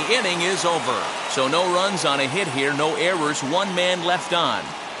play, and the inning is over. So no runs on a hit here, no errors, 1 man left on.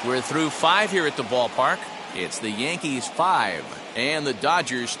 We're through 5 here at the ballpark. It's the Yankees 5 and the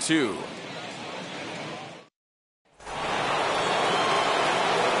Dodgers 2.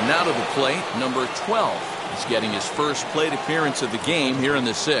 Now to the plate, number 12. He's getting his first plate appearance of the game here in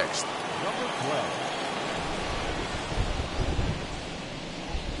the 6th. 12.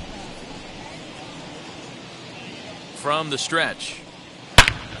 From the stretch.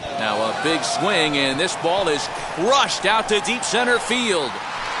 Now a big swing, and this ball is crushed out to deep center field.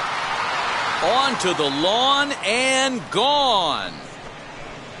 Onto the lawn and gone.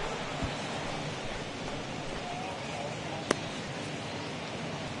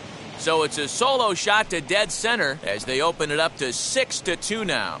 So it's a solo shot to dead center as they open it up to 6-2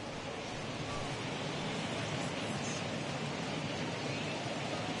 now.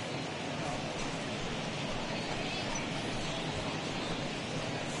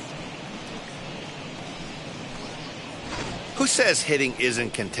 Who says hitting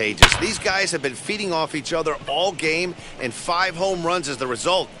isn't contagious? These guys have been feeding off each other all game, and 5 home runs is the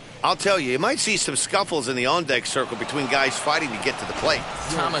result. I'll tell you might see some scuffles in the on-deck circle between guys fighting to get to the plate.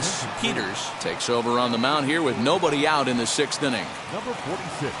 Thomas Peters takes over on the mound here with nobody out in the 6th inning. Number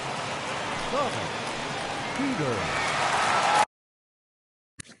 46, Thomas Peters.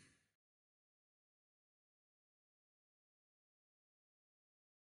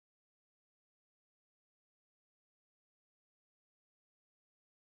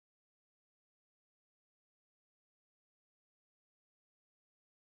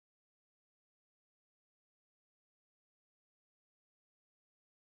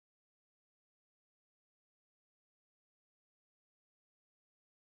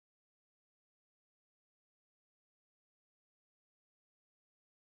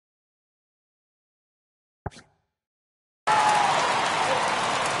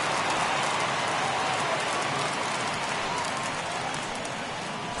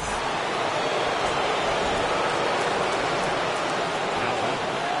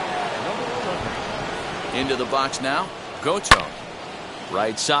 Into the box now, Goto.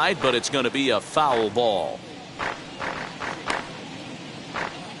 Right side, but it's going to be a foul ball.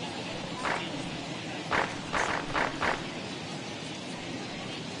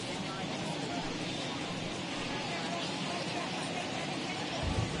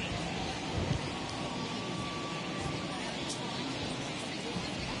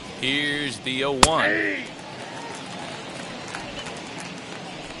 Here's the 0-1.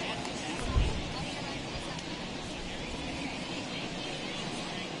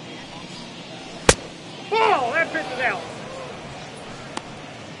 Oh, that pitch is out.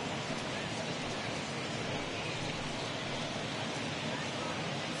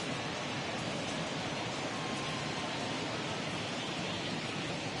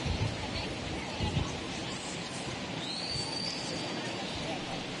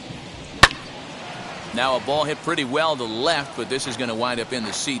 Now a ball hit pretty well to the left, but this is going to wind up in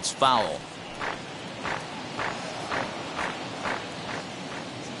the seats foul.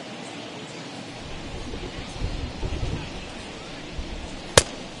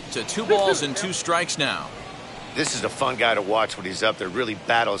 To 2 balls and 2 strikes now. This is a fun guy to watch when he's up there. Really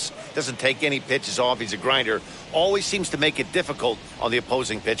battles. Doesn't take any pitches off. He's a grinder. Always seems to make it difficult on the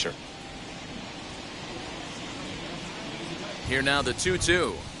opposing pitcher. Here now the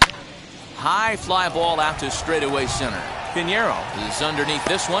 2-2. High fly ball out to straightaway center. Pinheiro is underneath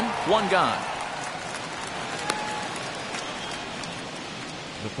this one. 1 gone.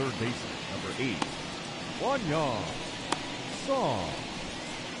 The third baseman, number 8, Wanyang Song.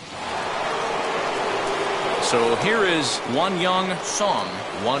 So here is Wanyang Song.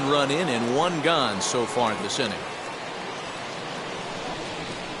 1 run in and 1 gone so far in this inning.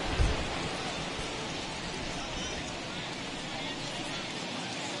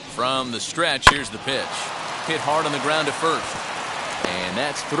 From the stretch, here's the pitch. Hit hard on the ground to first. And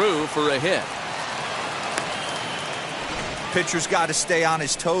that's through for a hit. Pitcher's got to stay on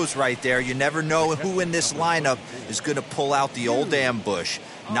his toes right there. You never know who in this lineup is going to pull out the old ambush.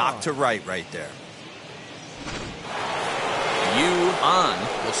 Knock to right there. Yu-an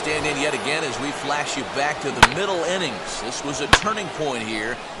will stand in yet again as we flash you back to the middle innings. This was a turning point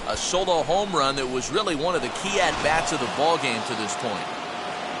here. A solo home run that was really one of the key at-bats of the ball game to this point.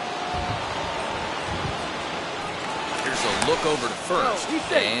 Here's a look over to first.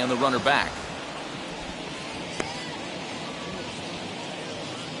 And the runner back.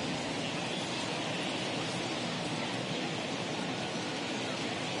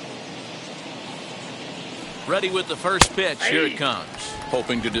 Ready with the first pitch. Here it comes.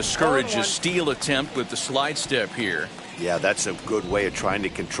 Hoping to discourage a steal attempt with the slide step here. Yeah, that's a good way of trying to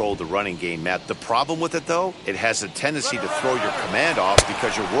control the running game, Matt. The problem with it, though, it has a tendency to throw your command off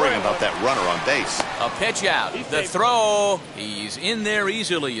because you're worrying about that runner on base. A pitch out. The throw. He's in there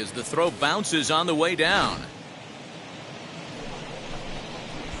easily as the throw bounces on the way down.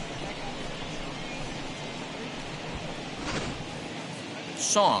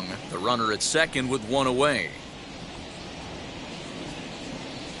 Song, the runner at second with one away.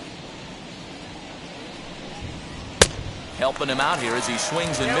 Helping him out here as he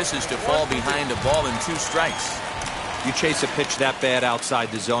swings and misses to fall behind a ball and 2 strikes. You chase a pitch that bad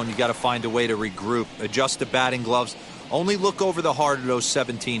outside the zone, you got to find a way to regroup, adjust the batting gloves, only look over the heart of those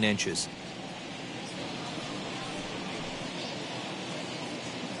 17 inches.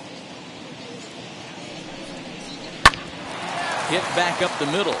 Hit back up the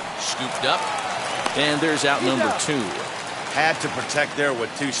middle, scooped up, and there's out number 2. Had to protect there with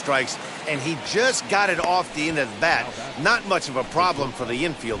 2 strikes, and he just got it off the end of the bat. Not much of a problem for the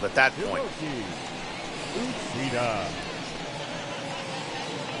infield at that point.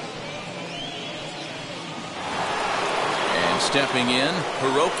 And stepping in,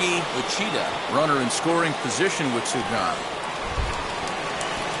 Hiroki Uchida, runner in scoring position with 2 gone.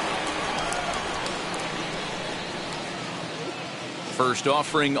 First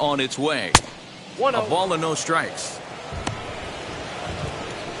offering on its way. A ball and no strikes.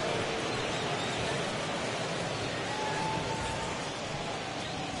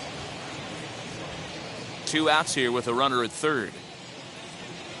 Two outs here with a runner at third.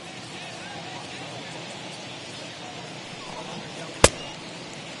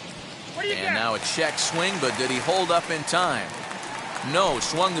 And now a check swing, but did he hold up in time? No,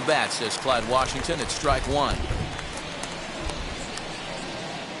 swung the bat, says Clyde Washington. It's strike 1.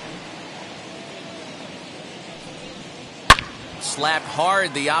 Slapped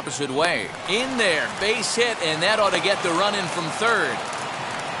hard the opposite way. In there, base hit, and that ought to get the run in from third.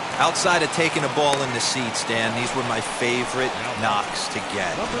 Outside of taking a ball in the seats, Dan, these were my favorite knocks to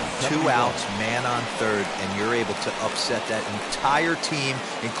get. 2 outs, man on third, and you're able to upset that entire team,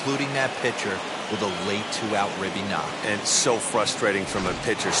 including that pitcher, with a late 2-out ribby knock. And so frustrating from a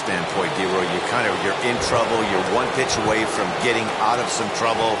pitcher standpoint, D-Roy. You're in trouble. You're 1 pitch away from getting out of some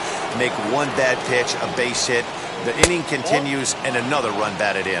trouble. Make 1 bad pitch, a base hit. The inning continues, and another run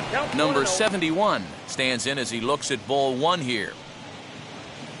batted in. Number 71 stands in as he looks at ball 1 here.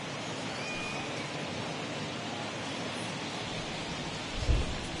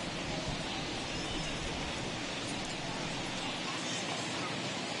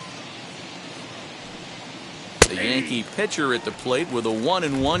 The Yankee pitcher at the plate with a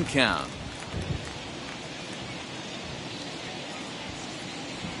 1-1 count.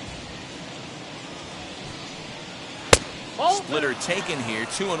 Splitter taken here,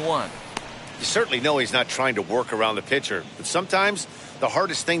 2-1. You certainly know he's not trying to work around the pitcher, but sometimes the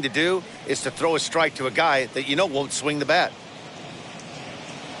hardest thing to do is to throw a strike to a guy that you know won't swing the bat.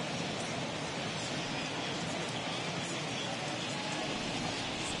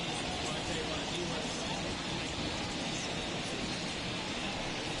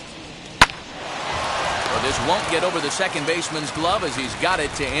 Well, this won't get over the second baseman's glove as he's got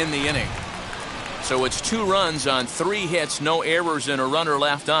it to end the inning. So it's 2 runs on 3 hits, no errors, and a runner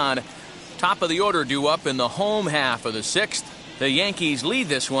left on. Top of the order due up in the home half of the 6th. The Yankees lead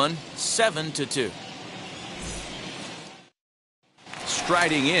this one 7-2.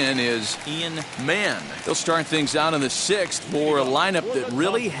 Striding in is Ian Mann. They'll start things out in the 6th for a lineup that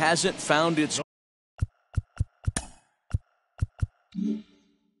really hasn't found its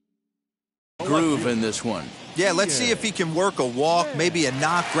groove in this one. Yeah, let's see if he can work a walk, maybe a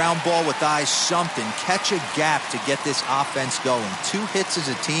knock, ground ball with eyes, something. Catch a gap to get this offense going. 2 hits as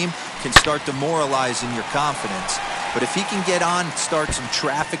a team can start demoralizing your confidence. But if he can get on, start some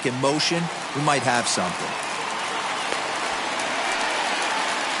traffic in motion, we might have something.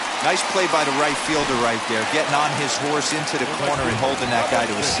 Nice play by the right fielder right there, getting on his horse into the corner and holding that guy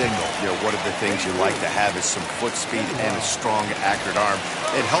to a single. You know, one of the things you like to have is some foot speed and a strong, accurate arm.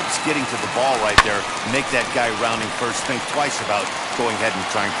 It helps getting to the ball right there, make that guy rounding first think twice about going ahead and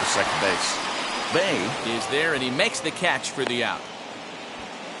trying for second base. Bay is there, and he makes the catch for the out.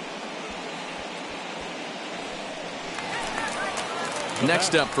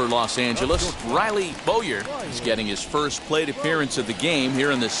 Next up for Los Angeles, Riley Bowyer is getting his first plate appearance of the game here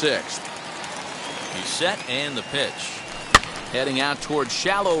in the 6th. He's set and the pitch. Heading out toward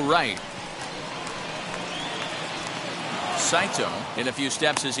shallow right. Saito in a few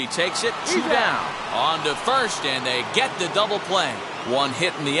steps as he takes it. 2 down. On to first, and they get the double play. 1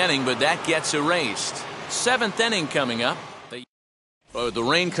 hit in the inning, but that gets erased. 7th inning coming up. The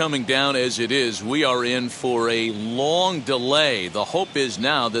rain coming down as it is, we are in for a long delay. The hope is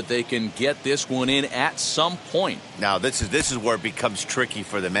now that they can get this one in at some point. Now, this is where it becomes tricky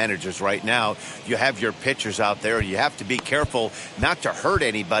for the managers right now. You have your pitchers out there, and you have to be careful not to hurt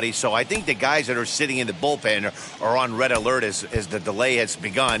anybody. So I think the guys that are sitting in the bullpen are on red alert as the delay has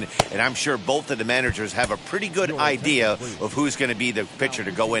begun. And I'm sure both of the managers have a pretty good idea of who's going to be the pitcher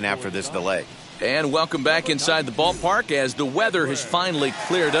to go in after this delay. And welcome back inside the ballpark as the weather has finally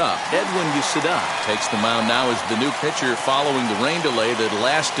cleared up. Edwin Yasuda takes the mound now as the new pitcher following the rain delay that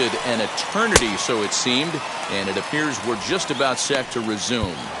lasted an eternity, so it seemed, and it appears we're just about set to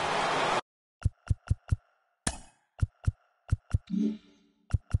resume.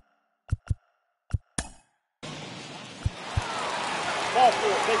 Ball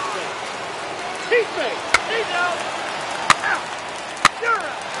four, big thing. He's big. He's out. Out. You're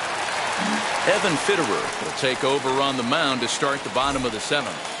out. Evan Fitterer will take over on the mound to start the bottom of the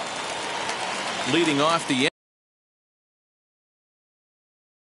seventh. Leading off the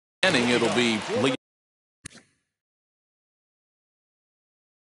inning, it'll be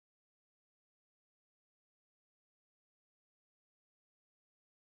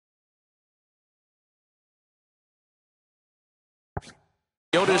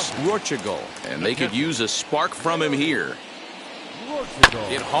Leotis Rorchigol, and they could use a spark from him here.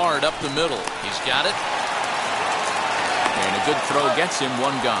 Hit hard up the middle. He's got it. And a good throw gets him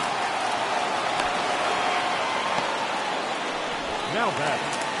one gone.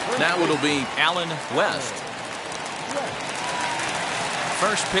 Now it'll be Allen West.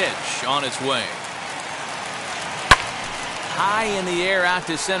 First pitch on its way. High in the air out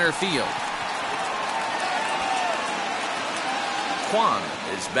to center field. Kwan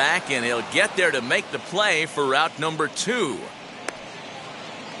is back, and he'll get there to make the play for out number 2.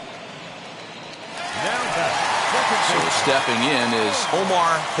 So stepping in is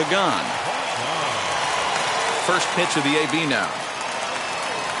Omar Pagan. First pitch of the AB now.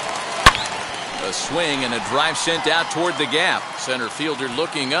 A swing and a drive sent out toward the gap. Center fielder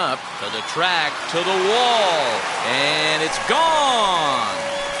looking up to the track, to the wall, and it's gone.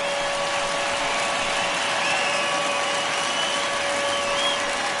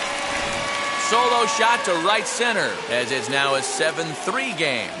 Solo shot to right center, as it's now a 7-3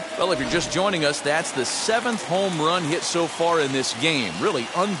 game. Well, if you're just joining us, that's the 7th home run hit so far in this game. Really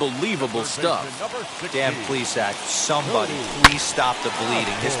unbelievable stuff. Dan Plesac, somebody please stop the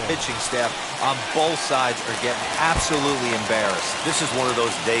bleeding. His pitching staff on both sides are getting absolutely embarrassed. This is one of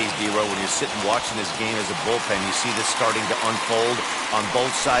those days, D-Row, when you're sitting watching this game as a bullpen. You see this starting to unfold on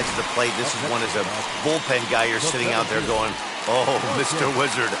both sides of the plate. This is one as a bullpen guy. You're sitting out there going, oh, Mr.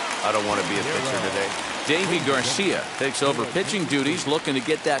 Wizard, I don't want to be a pitcher today. Davey Garcia takes over pitching duties, looking to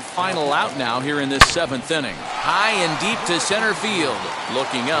get that final out now here in this 7th inning. High and deep to center field.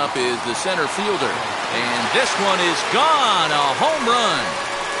 Looking up is the center fielder. And this one is gone. A home run.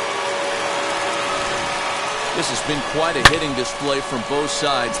 This has been quite a hitting display from both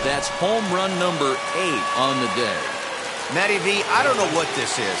sides. That's home run number 8 on the day. Matty V, I don't know what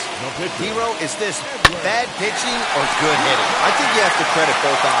this is. Hero, is this bad pitching or good hitting? I think you have to credit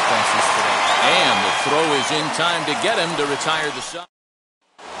both offenses today. And the throw is in time to get him to retire the side.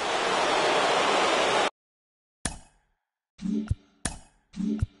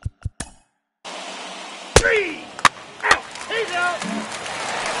 He's out.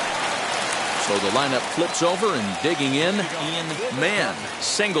 So the lineup flips over, and digging in, Ian Mann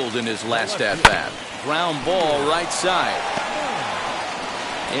singled in his last at-bat. Ground ball right side.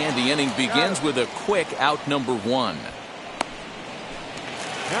 And the inning begins with a quick out number 1.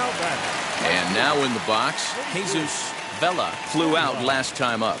 And now in the box, Jesus Vela flew out last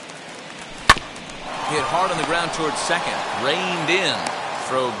time up. Hit hard on the ground towards second. Reined in.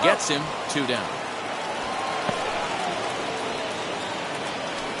 Throw gets him 2 down.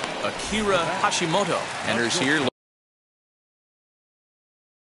 Akira Hashimoto enters here.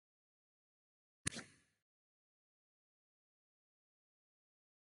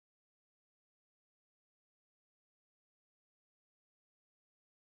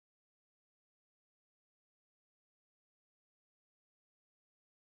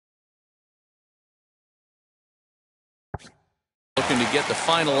 Looking to get the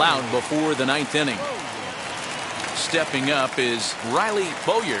final out before the 9th inning. Stepping up is Riley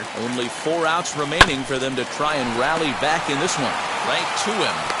Bowyer. Only 4 outs remaining for them to try and rally back in this one. Right to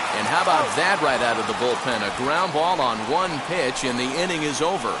him. And how about that right out of the bullpen? A ground ball on 1 pitch, and the inning is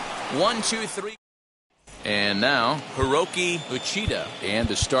over. 1, 2, 3. And now Hiroki Uchida. And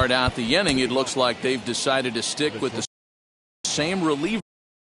to start out the inning, it looks like they've decided to stick with the same reliever.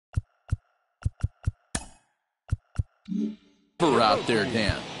 out there,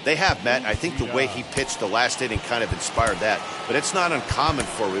 Dan. They have, Matt. I think the way he pitched the last inning kind of inspired that. But it's not uncommon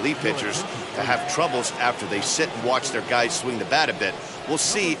for relief pitchers to have troubles after they sit and watch their guys swing the bat a bit. We'll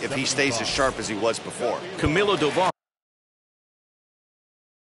see if he stays as sharp as he was before. Camilo Doval.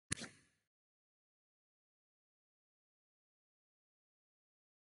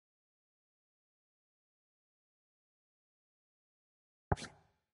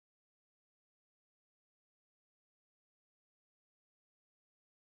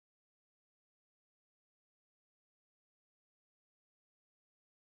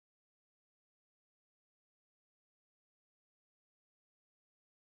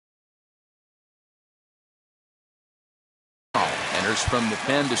 Enters from the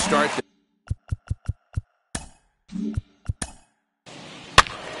pen to start the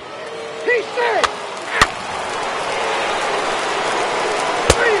He's safe.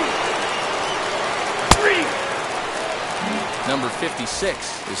 Three. number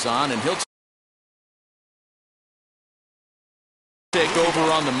 56 is on, and he'll take over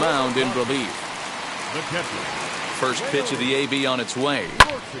on the mound in relief. First pitch of the AB on its way.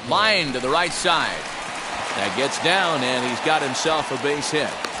 Line to the right side. That gets down, and he's got himself a base hit.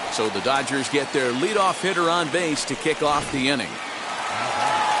 So the Dodgers get their leadoff hitter on base to kick off the inning.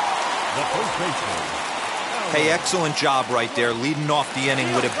 Hey, excellent job right there, leading off the inning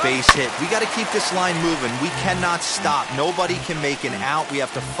with a base hit. We got to keep this line moving. We cannot stop. Nobody can make an out. We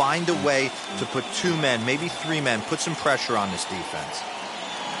have to find a way to put 2 men, maybe 3 men, put some pressure on this defense.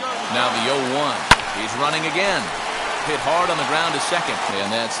 Now the 0-1. He's running again. Hit hard on the ground to second,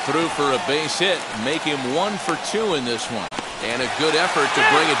 and that's through for a base hit. Make him 1 for 2 in this one. And a good effort to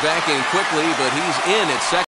bring it back in quickly, but he's in at second.